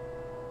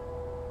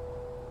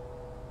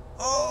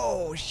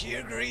 Oh, she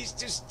agrees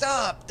to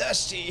stop,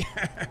 does she?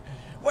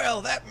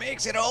 Well, that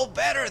makes it all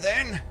better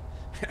then.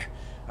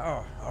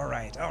 Oh, all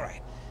right.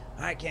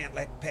 I can't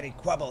let petty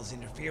quibbles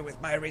interfere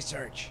with my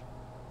research.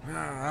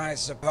 I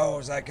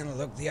suppose I can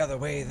look the other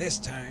way this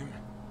time.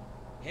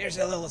 Here's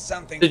a little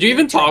something. Did you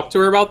even talk to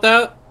her about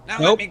that? Now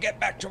Nope. let me get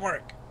back to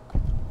work.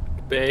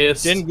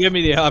 Base. Didn't give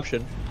me the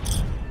option.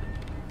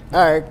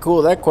 Alright,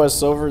 cool. That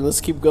quest's over. Let's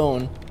keep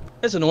going.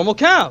 It's a normal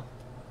cow.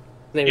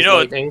 You know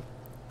it.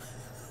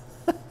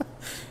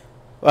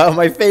 Wow,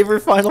 my favorite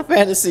Final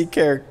Fantasy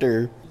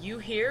character. You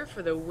here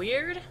for the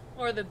weird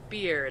or the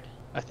beard?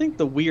 I think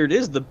the weird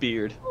is the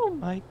beard. Oh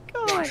my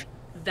god.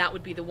 That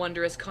would be the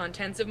wondrous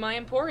contents of my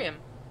emporium.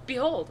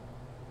 Behold.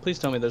 Please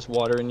tell me there's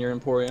water in your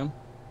emporium.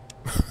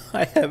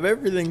 I have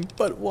everything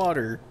but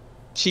water.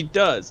 She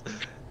does.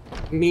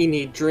 Me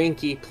need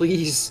drinky,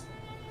 please.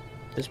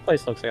 This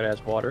place looks like it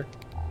has water.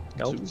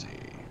 Nope.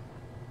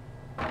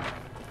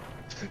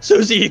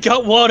 Susie, you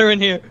got water in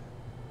here.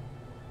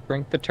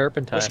 Drink the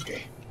turpentine.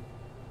 Whiskey.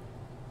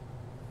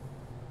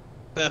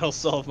 That'll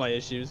solve my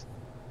issues.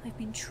 I've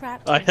been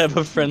trapped. I here have for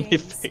a 2 friendly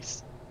days.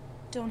 face.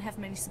 Don't have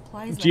many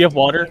supplies. Do you have left in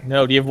water? here.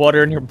 No. Do you have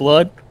water in your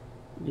blood?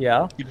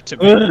 Yeah. Give it to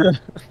me.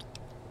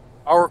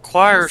 I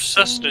require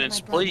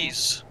sustenance,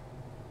 please.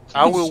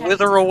 I will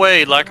wither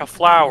away like a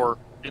flower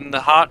in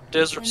the hot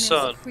desert When those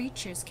sun.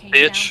 creatures came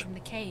Bitch. down from the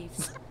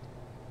caves.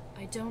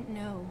 I don't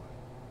know.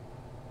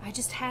 I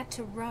just had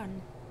to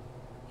run.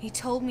 He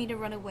told me to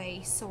run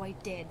away, so I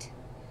did.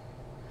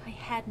 I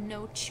had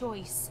no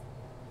choice.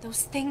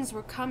 Those things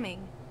were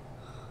coming.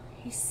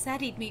 He said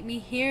he'd meet me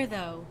here,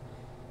 though.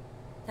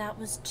 That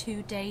was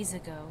 2 days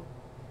ago.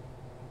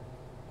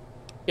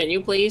 Can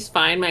you please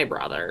find my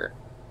brother?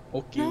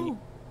 Okay. No.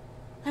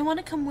 I want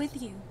to come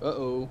with you.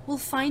 Uh-oh. We'll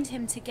find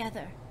him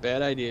together.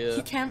 Bad idea.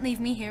 You can't leave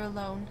me here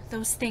alone.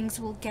 Those things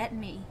will get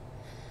me.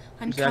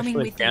 I'm He's coming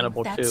actually with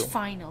cannibal, you. That's too.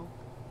 final.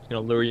 He's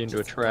gonna lure you into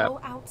a trap.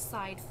 Go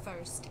outside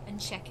first and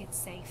check it's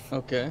safe.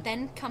 Okay.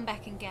 Then come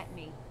back and get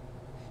me.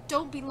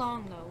 Don't be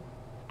long though.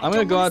 I'm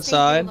gonna go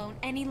outside.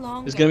 Any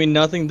longer. There's gonna be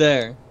nothing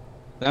there.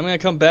 Then I'm gonna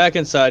come back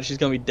inside. She's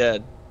gonna be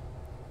dead.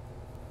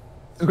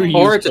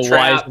 Or it's a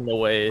trap. In the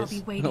ways. I'll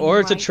be waiting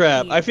Or it's a right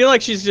trap. here. I feel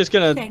like she's just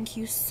gonna. Thank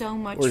you so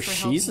much Or for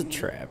she's a helping me.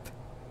 trap.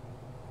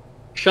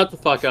 Shut the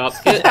fuck up.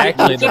 Get,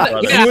 Actually, get,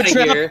 the get Are you out a of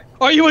trap? here.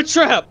 Are you a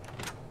trap?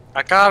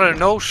 I gotta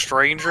know,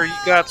 stranger. You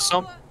got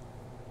some.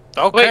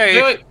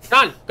 Okay. Wait,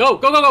 John, go.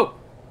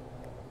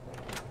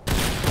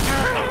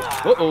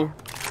 Uh-oh.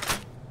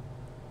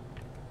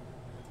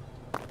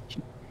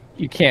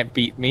 You can't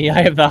beat me.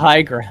 I have the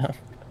high ground.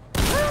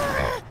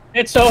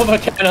 It's over,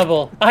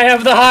 cannibal. I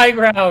have the high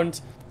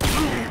ground.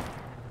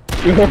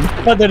 You're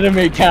brother to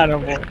me,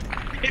 cannibal.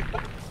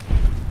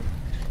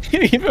 You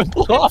even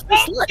blew off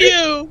his leg.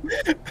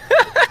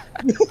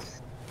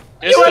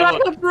 You are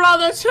like a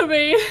brother to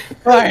me.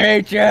 I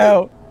hate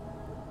you.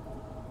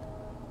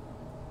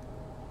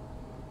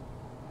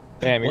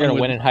 Damn, you're gonna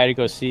win in hide and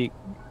go seek.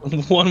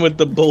 One with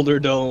the Boulder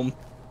Dome.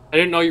 I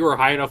didn't know you were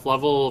high enough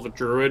level of a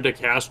druid to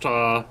cast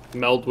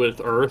meld with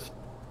earth.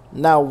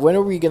 Now, when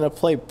are we gonna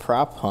play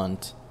prop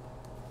hunt?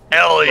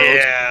 Hell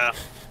yeah!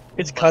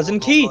 It's Cousin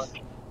Keith.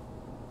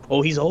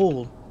 Oh, he's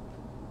old.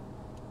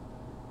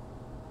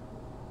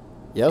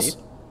 Yes?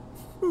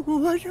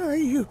 What are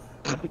you?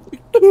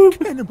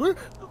 Cannibal?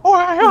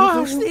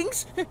 Those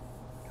things?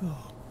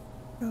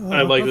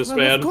 I like this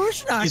man. Of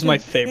course not. He's my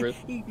favorite.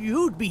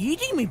 You'd be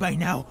eating me by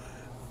now.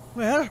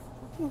 Well,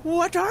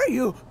 what are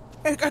you?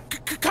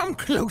 Come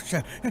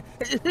closer.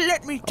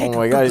 Let me take Oh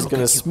my god, he's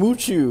gonna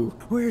smooch you.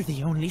 We're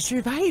the only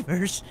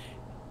survivors.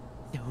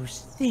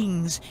 Those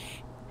things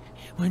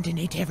went and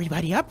ate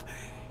everybody up.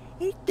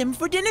 Ate them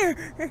for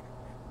dinner.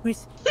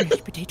 With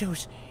mashed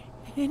potatoes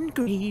and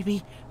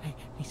gravy,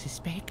 I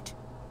suspect.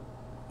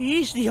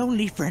 He's the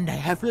only friend I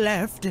have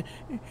left.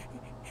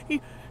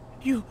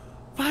 You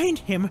find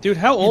him. Dude,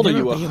 how old are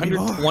you?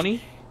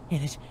 120?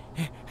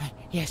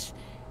 Yes.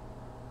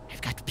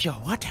 I've got pure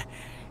water.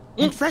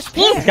 And fresh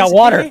pears. Got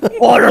water.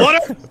 Water.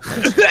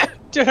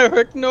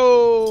 Derek,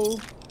 no.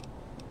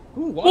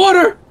 Ooh,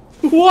 water.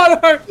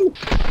 Water.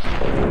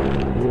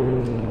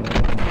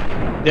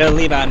 Dell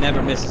Levi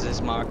never misses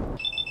his mark.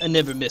 I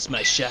never miss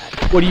my shot.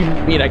 What do you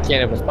mean I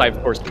can't have a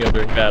 5-course meal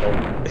during battle?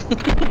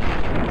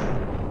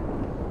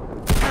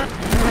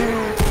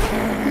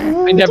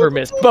 I never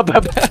miss.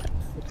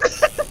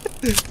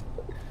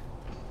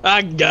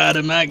 I got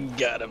him. I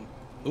got him.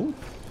 Ooh.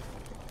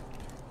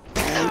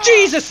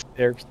 Jesus!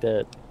 Derek's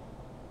dead.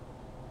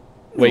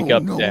 Wake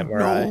up,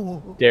 Samurai.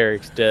 No.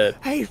 Derek's dead.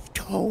 I've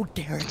told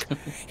Derek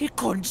he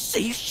couldn't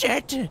see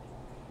shit. Oh,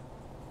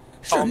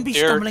 Shouldn't be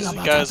Derek stumbling is the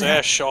about guy's out there.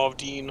 ass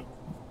shoved in.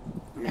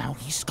 Now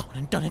he's gone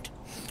and done it.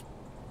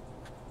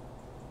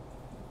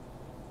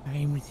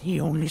 I'm the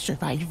only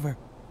survivor.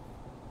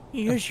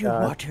 Here's your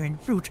God. water and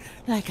fruit,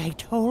 like I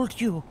told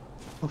you.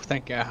 Oh,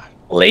 thank God.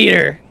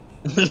 Later.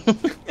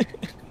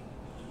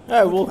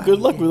 Alright, well, good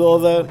luck with all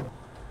that.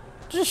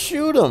 Just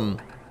shoot him.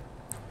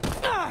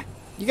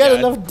 You got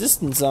enough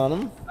distance on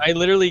him. I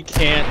literally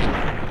can't.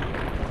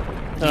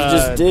 You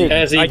just did.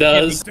 As he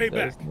does. Stay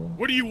back.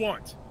 What do you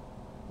want?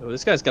 Oh,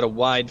 this guy's got a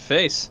wide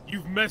face.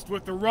 You've messed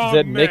with the wrong Is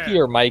that man. Mickey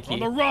or Mikey? On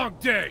the wrong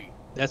day.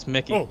 That's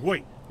Mickey. Oh,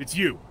 wait. It's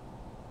you.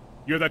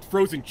 You're that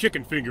frozen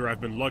chicken finger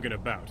I've been lugging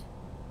about.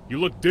 You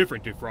look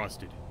different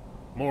defrosted.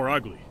 More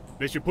ugly.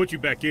 They should put you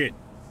back in.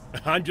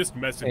 I'm just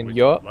messing And with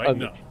you're you.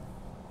 Lighten ugly. up.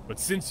 But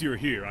since you're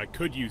here, I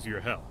could use your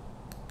help.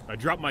 I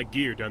dropped my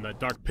gear down that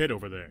dark pit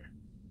over there.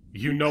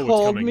 You know what's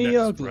Called coming me next,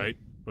 ugly. right?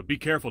 But be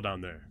careful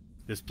down there.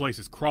 This place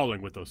is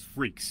crawling with those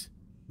freaks.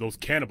 Those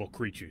cannibal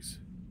creatures.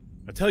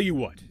 I tell you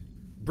what.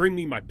 Bring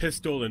me my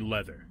pistol and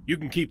leather. You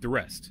can keep the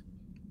rest.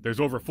 There's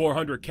over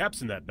 400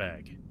 caps in that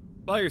bag.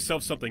 Buy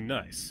yourself something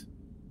nice.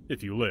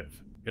 If you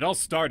live. It all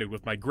started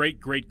with my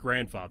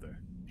great-great-grandfather.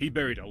 He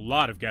buried a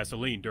lot of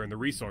gasoline during the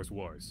resource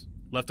wars.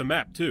 Left a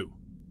map, too.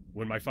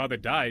 When my father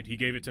died, he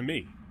gave it to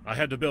me. I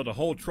had to build a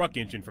whole truck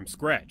engine from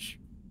scratch,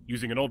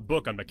 using an old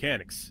book on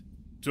mechanics.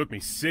 Took me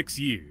 6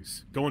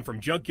 years, going from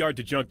junkyard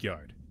to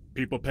junkyard.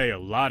 People pay a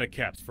lot of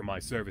caps for my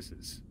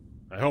services.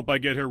 I hope I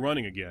get her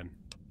running again.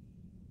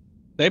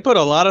 They put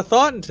a lot of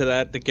thought into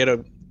that to get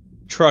a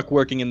truck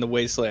working in the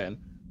wasteland.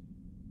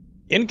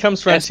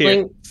 Income's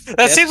frontier.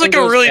 That seems like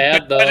a really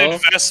bad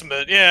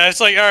investment. Yeah, it's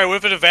like, all right, what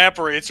if it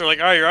evaporates? Or like,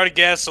 all right, you're out of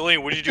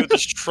gasoline. What do you do with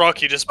this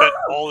truck you just spent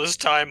all this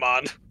time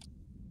on?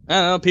 I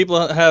don't know.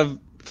 People have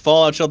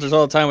fallout shelters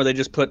all the time where they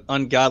just put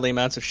ungodly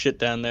amounts of shit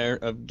down there,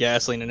 of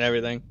gasoline and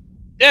everything.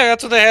 Yeah,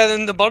 that's what they had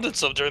in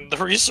abundance of during the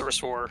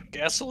resource war.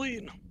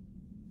 Gasoline.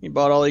 He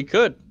bought all he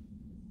could.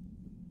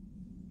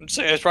 I'm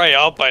saying it's probably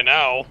out by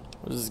now.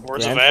 Was his Or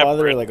it's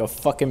grandfather evaporated. like a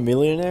fucking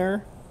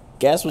millionaire?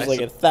 Gas was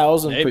like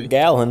 1,000 per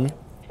gallon.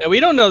 Yeah, we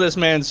don't know this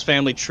man's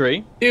family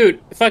tree.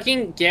 Dude,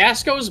 fucking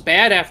gas goes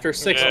bad after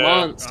 6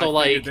 months, so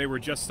I figured like... they were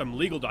just some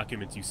legal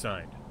documents you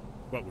signed.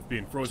 What with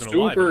being frozen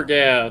alive? Super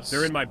gas.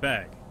 They're in my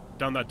bag,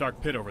 down that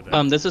dark pit over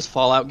there. This is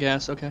fallout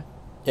gas, okay.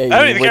 Yeah, I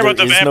don't even care about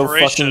the there's no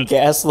evaporation. fucking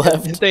gas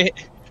left.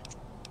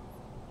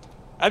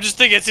 I'm just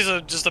thinking it's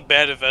just a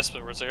bad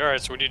investment where it's like, all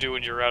right, so what do you do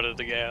when you're out of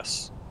the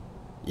gas?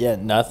 Yeah,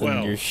 nothing.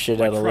 Well, You're shit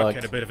my out of truck luck.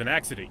 had a bit of an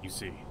accident, you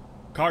see.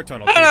 Car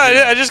tunnel. I don't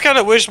know, I just kind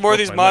of wish more of Broke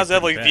these my mods leg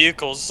had like pretty bad.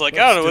 vehicles. It's like,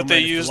 But I don't know still if they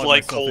managed to used lug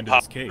like myself coal into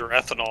power this cave. or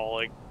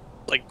ethanol,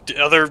 like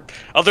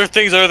other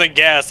things other than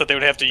gas that they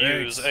would have to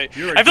use.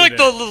 You're a I feel like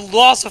good the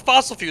loss of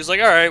fossil fuels.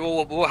 Like, all right,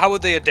 well, how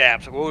would they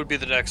adapt? What would be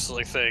the next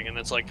like thing? And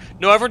it's like,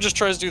 no, everyone just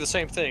tries to do the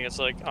same thing. It's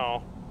like,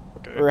 oh,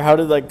 okay. Or how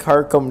did like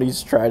car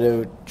companies try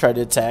to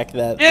attack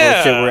that? Yeah.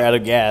 Oh shit, we're out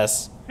of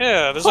gas.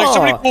 Yeah, there's like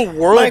so many cool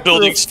world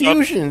building stuff.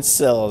 Fusion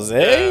cells,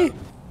 eh? Yeah.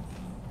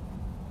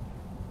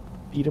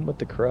 Beat him with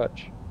the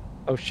crutch.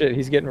 Oh shit,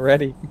 he's getting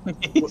ready.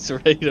 He's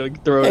ready to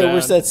throw it Hey, out.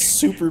 where's that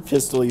super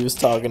pistol he was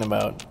talking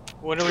about?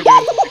 What are we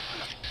doing?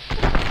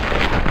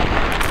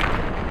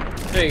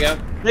 There you go.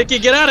 Mickey,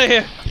 get out of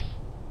here!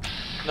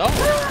 No.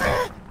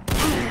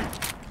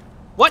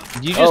 What?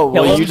 Did you just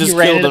kill him? You just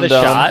ran killed into him, the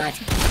dumb.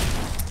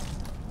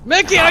 shot?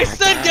 Mickey, I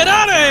said get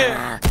out of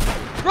here!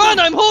 Run,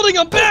 I'm holding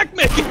him back,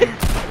 Mickey!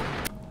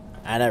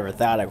 I never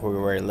thought I could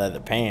wear leather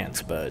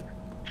pants, but...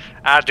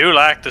 I do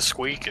like the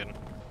squeaking.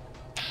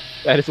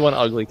 That is one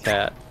ugly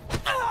cat.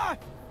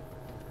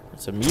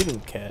 It's a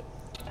mutant cat.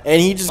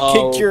 And he just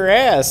kicked your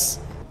ass.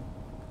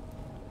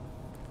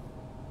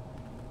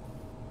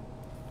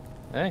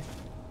 Hey.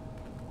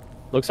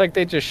 Looks like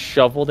they just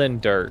shoveled in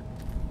dirt.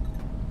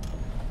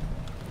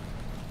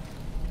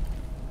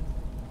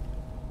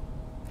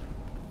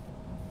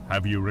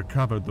 Have you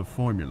recovered the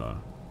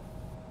formula?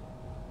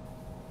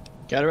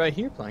 Got it right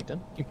here, Plankton.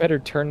 You better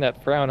turn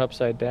that frown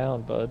upside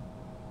down, bud.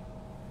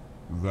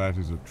 That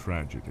is a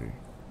tragedy.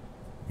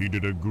 He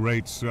did a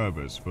great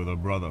service for the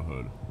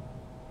Brotherhood.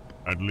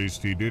 At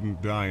least he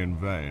didn't die in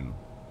vain.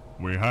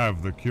 We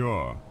have the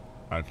cure,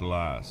 at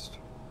last.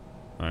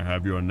 I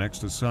have your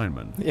next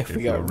assignment. Yeah,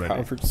 we got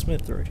Robert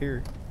Smith right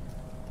here.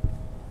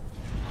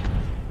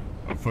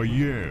 For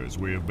years,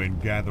 we have been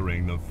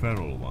gathering the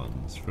feral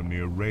ones from the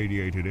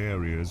irradiated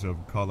areas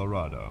of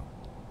Colorado.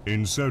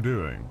 In so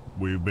doing,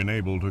 we've been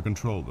able to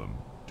control them,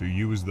 to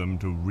use them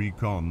to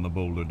recon the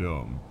Boulder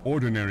Dome.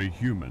 Ordinary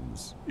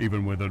humans,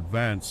 even with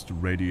advanced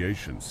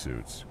radiation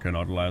suits,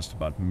 cannot last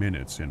but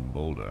minutes in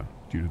Boulder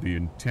due to the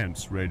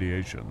intense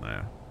radiation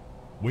there.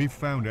 We've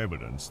found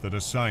evidence that a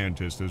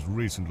scientist has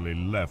recently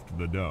left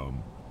the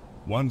dome.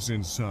 Once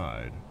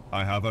inside,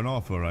 I have an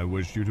offer I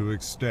wish you to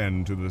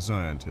extend to the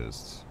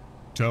scientists.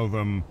 Tell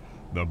them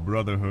the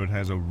Brotherhood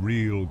has a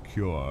real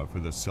cure for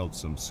the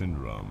Seltsam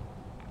syndrome.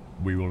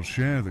 We will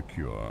share the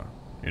cure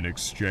in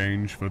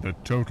exchange for the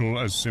total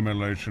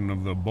assimilation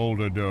of the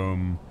Boulder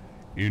Dome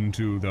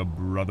into the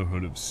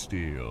Brotherhood of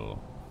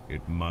Steel.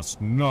 It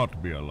must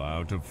not be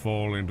allowed to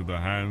fall into the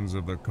hands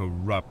of the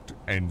corrupt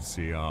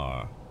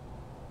NCR.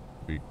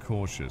 Be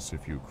cautious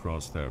if you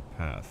cross their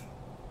path.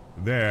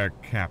 Their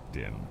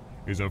captain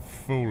is a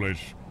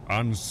foolish,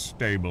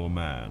 unstable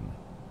man.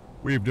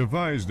 We've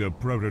devised a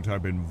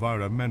prototype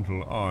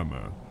environmental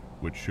armor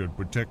which should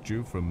protect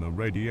you from the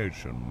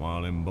radiation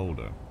while in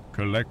Boulder.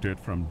 Collect it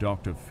from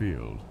Dr.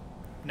 Field.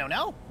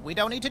 No, we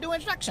don't need to do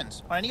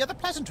introductions or any other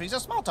pleasantries or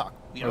small talk.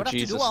 You don't have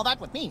to do all that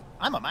with me.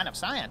 I'm a man of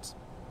science.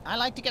 I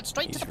like to get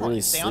straight to the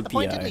point, stay on the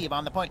point and leave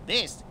on the point.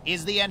 This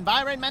is the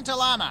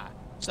environmental armor.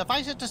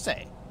 Suffice it to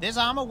say, this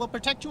armor will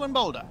protect you in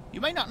Boulder. You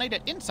may not need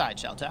it inside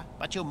shelter,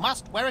 but you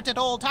must wear it at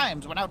all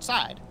times when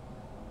outside.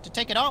 To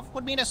take it off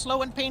would mean a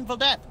slow and painful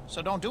death,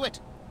 so don't do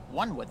it.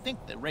 One would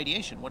think that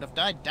radiation would have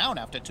died down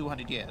after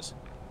 200 years.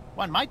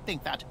 One might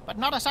think that, but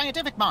not a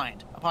scientific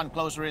mind. Upon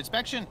closer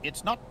inspection,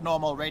 it's not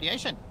normal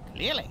radiation.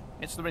 Clearly,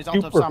 it's the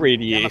result of some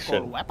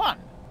chemical weapon.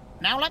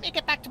 Now let me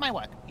get back to my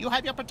work. You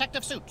have your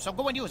protective suit, so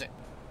go and use it.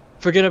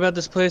 Forget about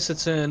this place.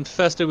 It's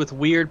infested with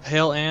weird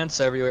pale ants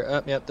everywhere.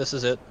 Oh, yep, this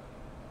is it.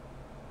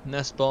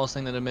 Nest balls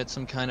thing that emits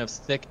some kind of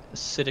thick,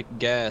 acidic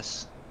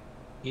gas.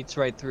 Eats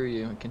right through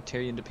you and can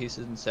tear you into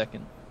pieces in a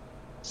second.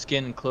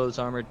 Skin and clothes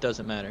armor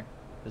doesn't matter.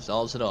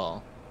 Dissolves it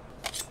all.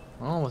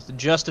 Oh, with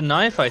just a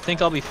knife, I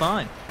think I'll be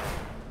fine.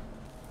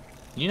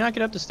 Can you not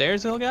get up the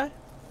stairs, little guy?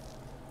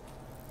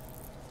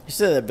 You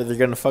said that, but they're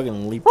gonna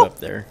fucking leap up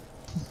there.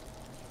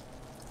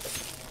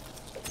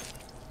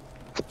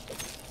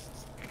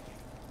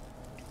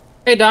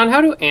 Hey Don,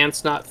 how do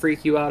ants not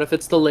freak you out if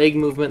it's the leg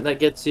movement that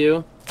gets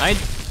you? I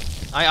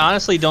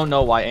honestly don't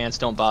know why ants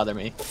don't bother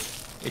me.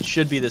 It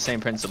should be the same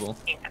principle.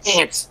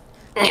 Ants.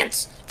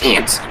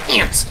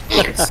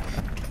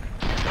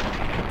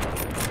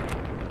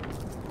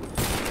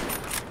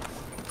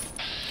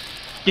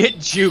 Get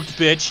juked,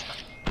 bitch.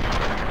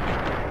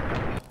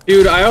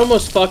 Dude, I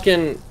almost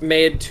fucking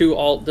made 2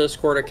 alt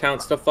Discord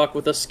accounts to fuck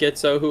with a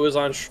schizo who was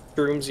on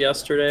shrooms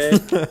yesterday.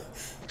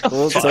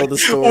 We'll tell the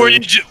story. Or were you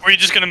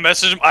just gonna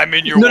message him? I'm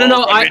in your No,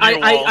 walls.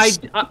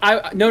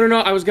 No,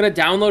 I was gonna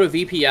download a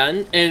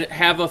VPN and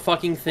have a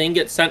fucking thing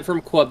get sent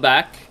from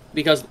Quebec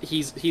because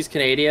he's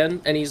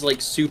Canadian and he's like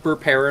super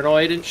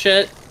paranoid and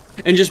shit,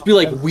 and just be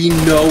like, we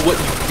know what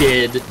you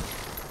did,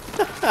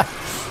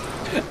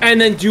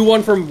 and then do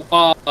one from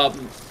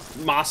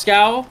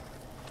Moscow,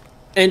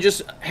 and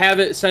just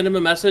have it send him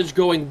a message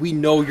going, we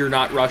know you're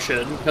not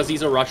Russian because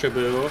he's a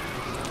Russia-boo.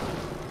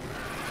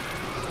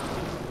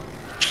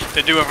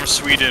 They do it from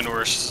Sweden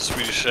or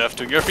Swedish chef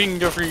doing your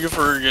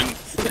fingerfurgen.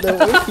 No,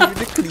 we're here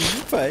to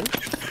clean pie.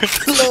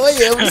 Hello, I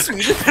am a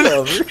Swedish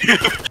lover.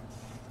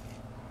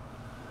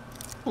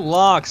 Who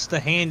locks the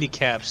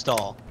handicap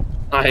stall?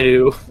 I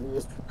do.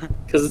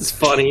 Because it's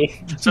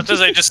funny.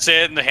 Sometimes I just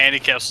sit in the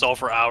handicap stall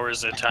for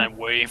hours at a time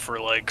waiting for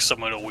like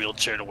someone in a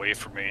wheelchair to wait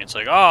for me. It's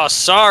like, oh,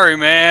 sorry,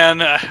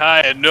 man.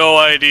 I had no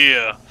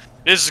idea.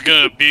 This is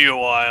gonna be a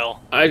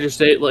while. I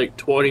just ate like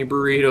 20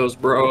 burritos,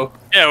 bro.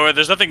 Yeah, well,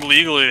 there's nothing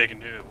legally they can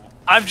do.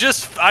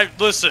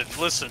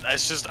 Listen.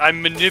 It's just,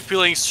 I'm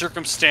manipulating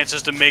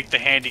circumstances to make the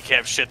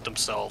handicapped shit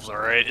themselves,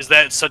 alright? Is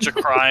that such a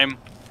crime?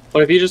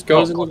 What if he just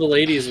goes into the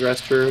ladies'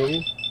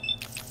 restroom?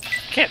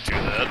 Can't do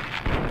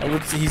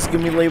that. He's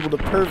gonna be labeled a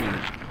pervert.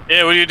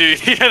 Yeah, what do? You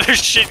either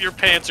shit in your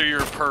pants or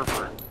you're a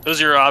pervert.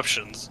 Those are your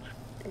options.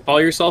 Call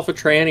yourself a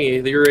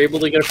tranny. You're able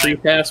to get a free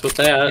pass with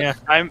that. Yeah,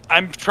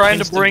 I'm trying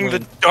to bring the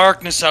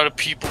darkness out of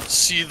people to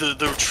see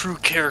the true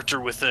character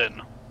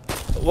within.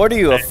 What are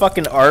you, a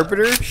fucking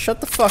arbiter?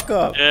 Shut the fuck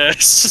up.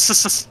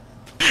 Yes.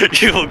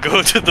 You will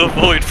go to the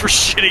void for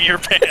shitting your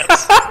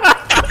pants.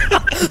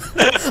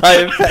 I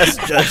have passed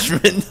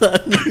judgment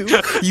on you.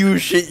 You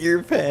shit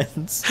your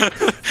pants.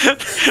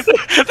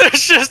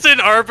 There's just an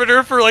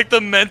arbiter for like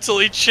the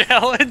mentally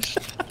challenged.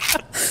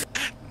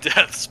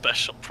 Death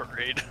special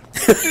parade.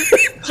 I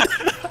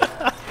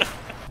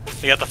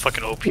got the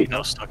fucking OP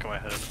now stuck in my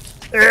head.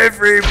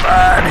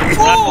 Everybody,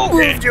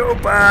 move your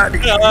body.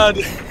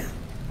 God.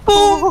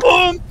 Boom,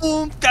 boom,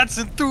 boom,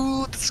 dancing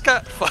through the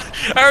sky.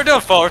 Alright,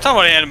 don't fall. We're talking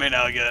about anime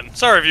now again.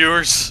 Sorry,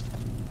 viewers.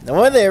 Now,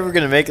 when are they ever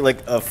gonna make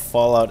like a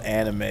Fallout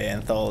anime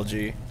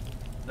anthology?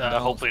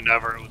 Hopefully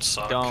never. It would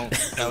suck. Don't.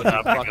 That would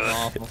not be good.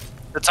 Awful.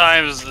 The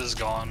time is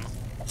gone.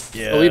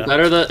 Yeah. It'll be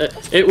better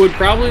it would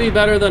probably be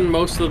better than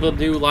most of the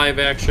new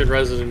live-action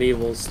Resident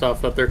Evil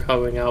stuff that they're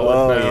coming out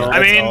with now. Yeah, I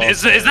mean,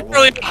 is that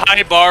really a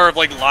high bar of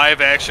like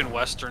live-action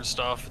Western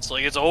stuff? It's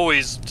like it's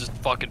always just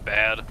fucking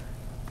bad.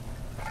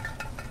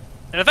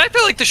 And the fact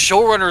that like the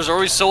showrunners are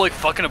always so like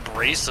fucking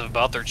abrasive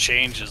about their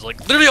changes, like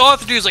literally all I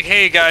have to do is like,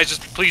 hey guys,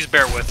 just please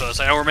bear with us.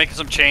 I know we're making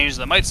some changes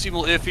that might seem a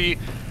little iffy.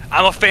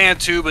 I'm a fan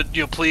too, but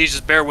you know, please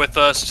just bear with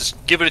us.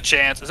 Just give it a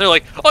chance. And they're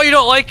like, oh, you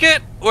don't like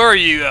it? Where are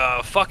you,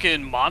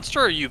 fucking monster?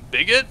 Are you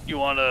bigot? You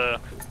wanna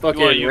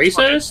fucking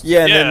racist?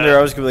 Yeah, and then they're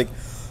always gonna be like,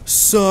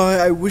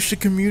 sigh, I wish the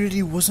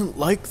community wasn't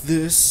like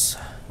this.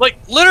 Like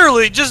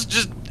literally,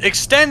 just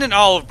extend an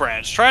olive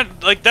branch. Try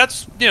like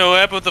that's what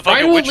happened with the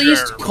fucking. Try to at Witcher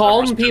least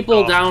calm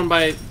people down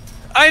by.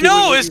 I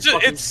know it's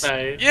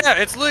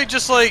literally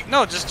just like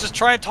no, just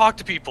try and talk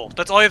to people.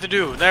 That's all you have to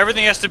do.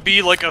 Everything has to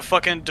be like a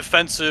fucking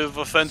defensive,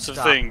 offensive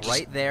thing.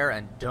 Right there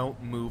and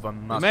don't move a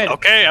muscle.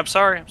 Okay, I'm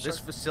sorry. This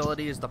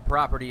facility is the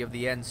property of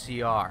the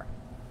NCR.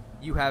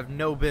 You have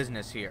no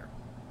business here.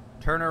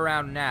 Turn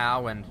around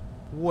now and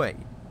wait.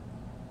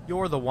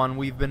 You're the one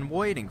we've been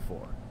waiting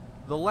for.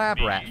 The lab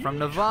rat from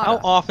Nevada. How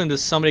often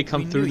does somebody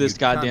come through this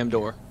goddamn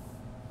door?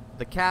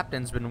 The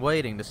captain's been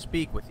waiting to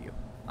speak with you.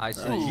 I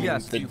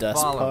suggest you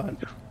follow him.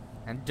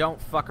 And don't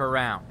fuck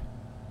around.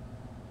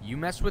 You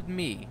mess with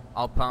me,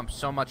 I'll pump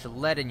so much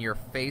lead in your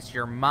face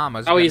your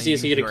mama's How gonna easy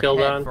is he use to your kill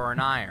head Don? for an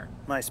iron.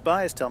 My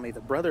spies tell me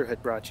the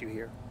Brotherhood brought you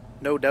here.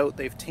 No doubt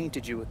they've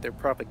tainted you with their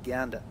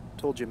propaganda,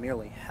 told you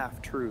merely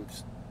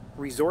half-truths.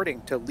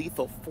 Resorting to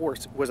lethal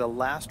force was a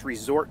last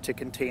resort to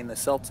contain the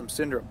Seltsam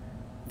syndrome.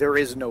 There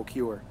is no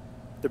cure.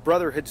 The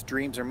Brotherhood's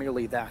dreams are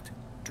merely that,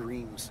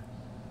 dreams.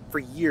 For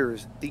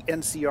years, the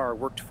NCR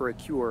worked for a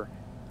cure,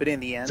 but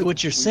in the end, so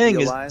what you're saying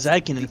is I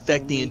can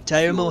infect the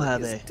entire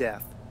Mojave.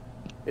 Death.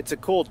 It's a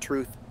cold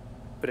truth,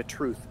 but a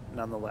truth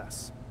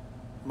nonetheless.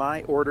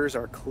 My orders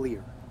are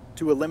clear: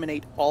 to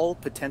eliminate all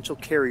potential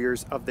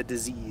carriers of the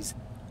disease.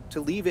 To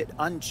leave it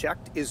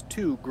unchecked is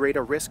too great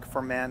a risk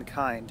for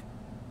mankind.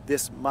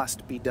 This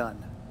must be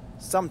done.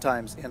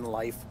 Sometimes in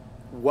life,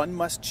 one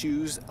must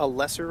choose a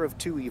lesser of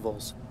two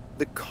evils.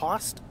 The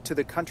cost to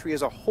the country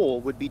as a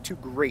whole would be too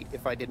great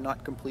if I did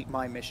not complete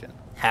my mission.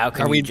 How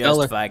can you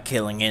justify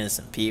killing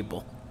innocent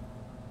people?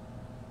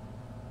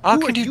 How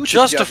can you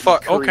justify?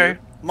 Okay.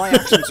 My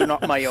actions are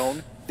not my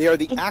own. They are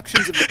the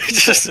actions of the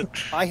people.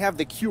 I have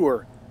the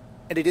cure,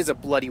 and it is a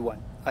bloody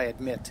one, I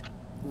admit.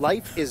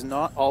 Life is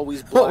not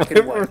always black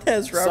and white.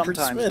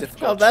 Sometimes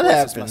difficult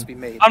choices must be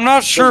made. I'm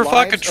not sure if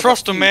I could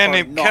trust a man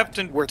named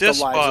Captain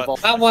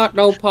Despot. I want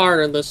no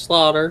part in this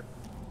slaughter.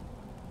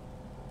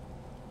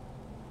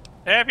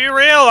 Have you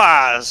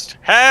realized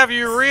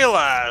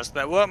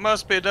that what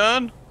must be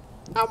done?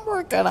 I'm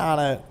working on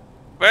it.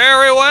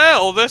 Very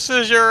well, this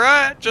is your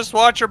right. Just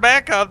watch your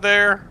back out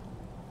there.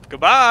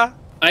 Goodbye.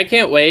 I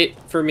can't wait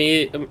for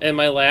me and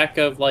my lack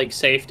of like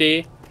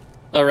safety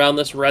around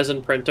this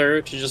resin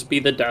printer to just be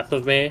the death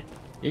of me.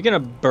 You're gonna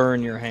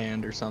burn your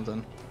hand or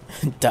something.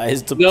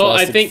 Dies to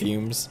plastic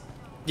fumes.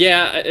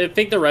 Yeah, I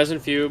think the resin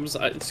fumes.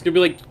 It's gonna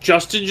be like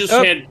Justin just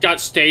got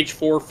stage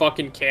 4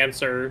 fucking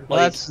cancer. Well,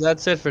 like,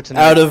 that's it for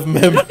tonight. Out of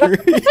memory.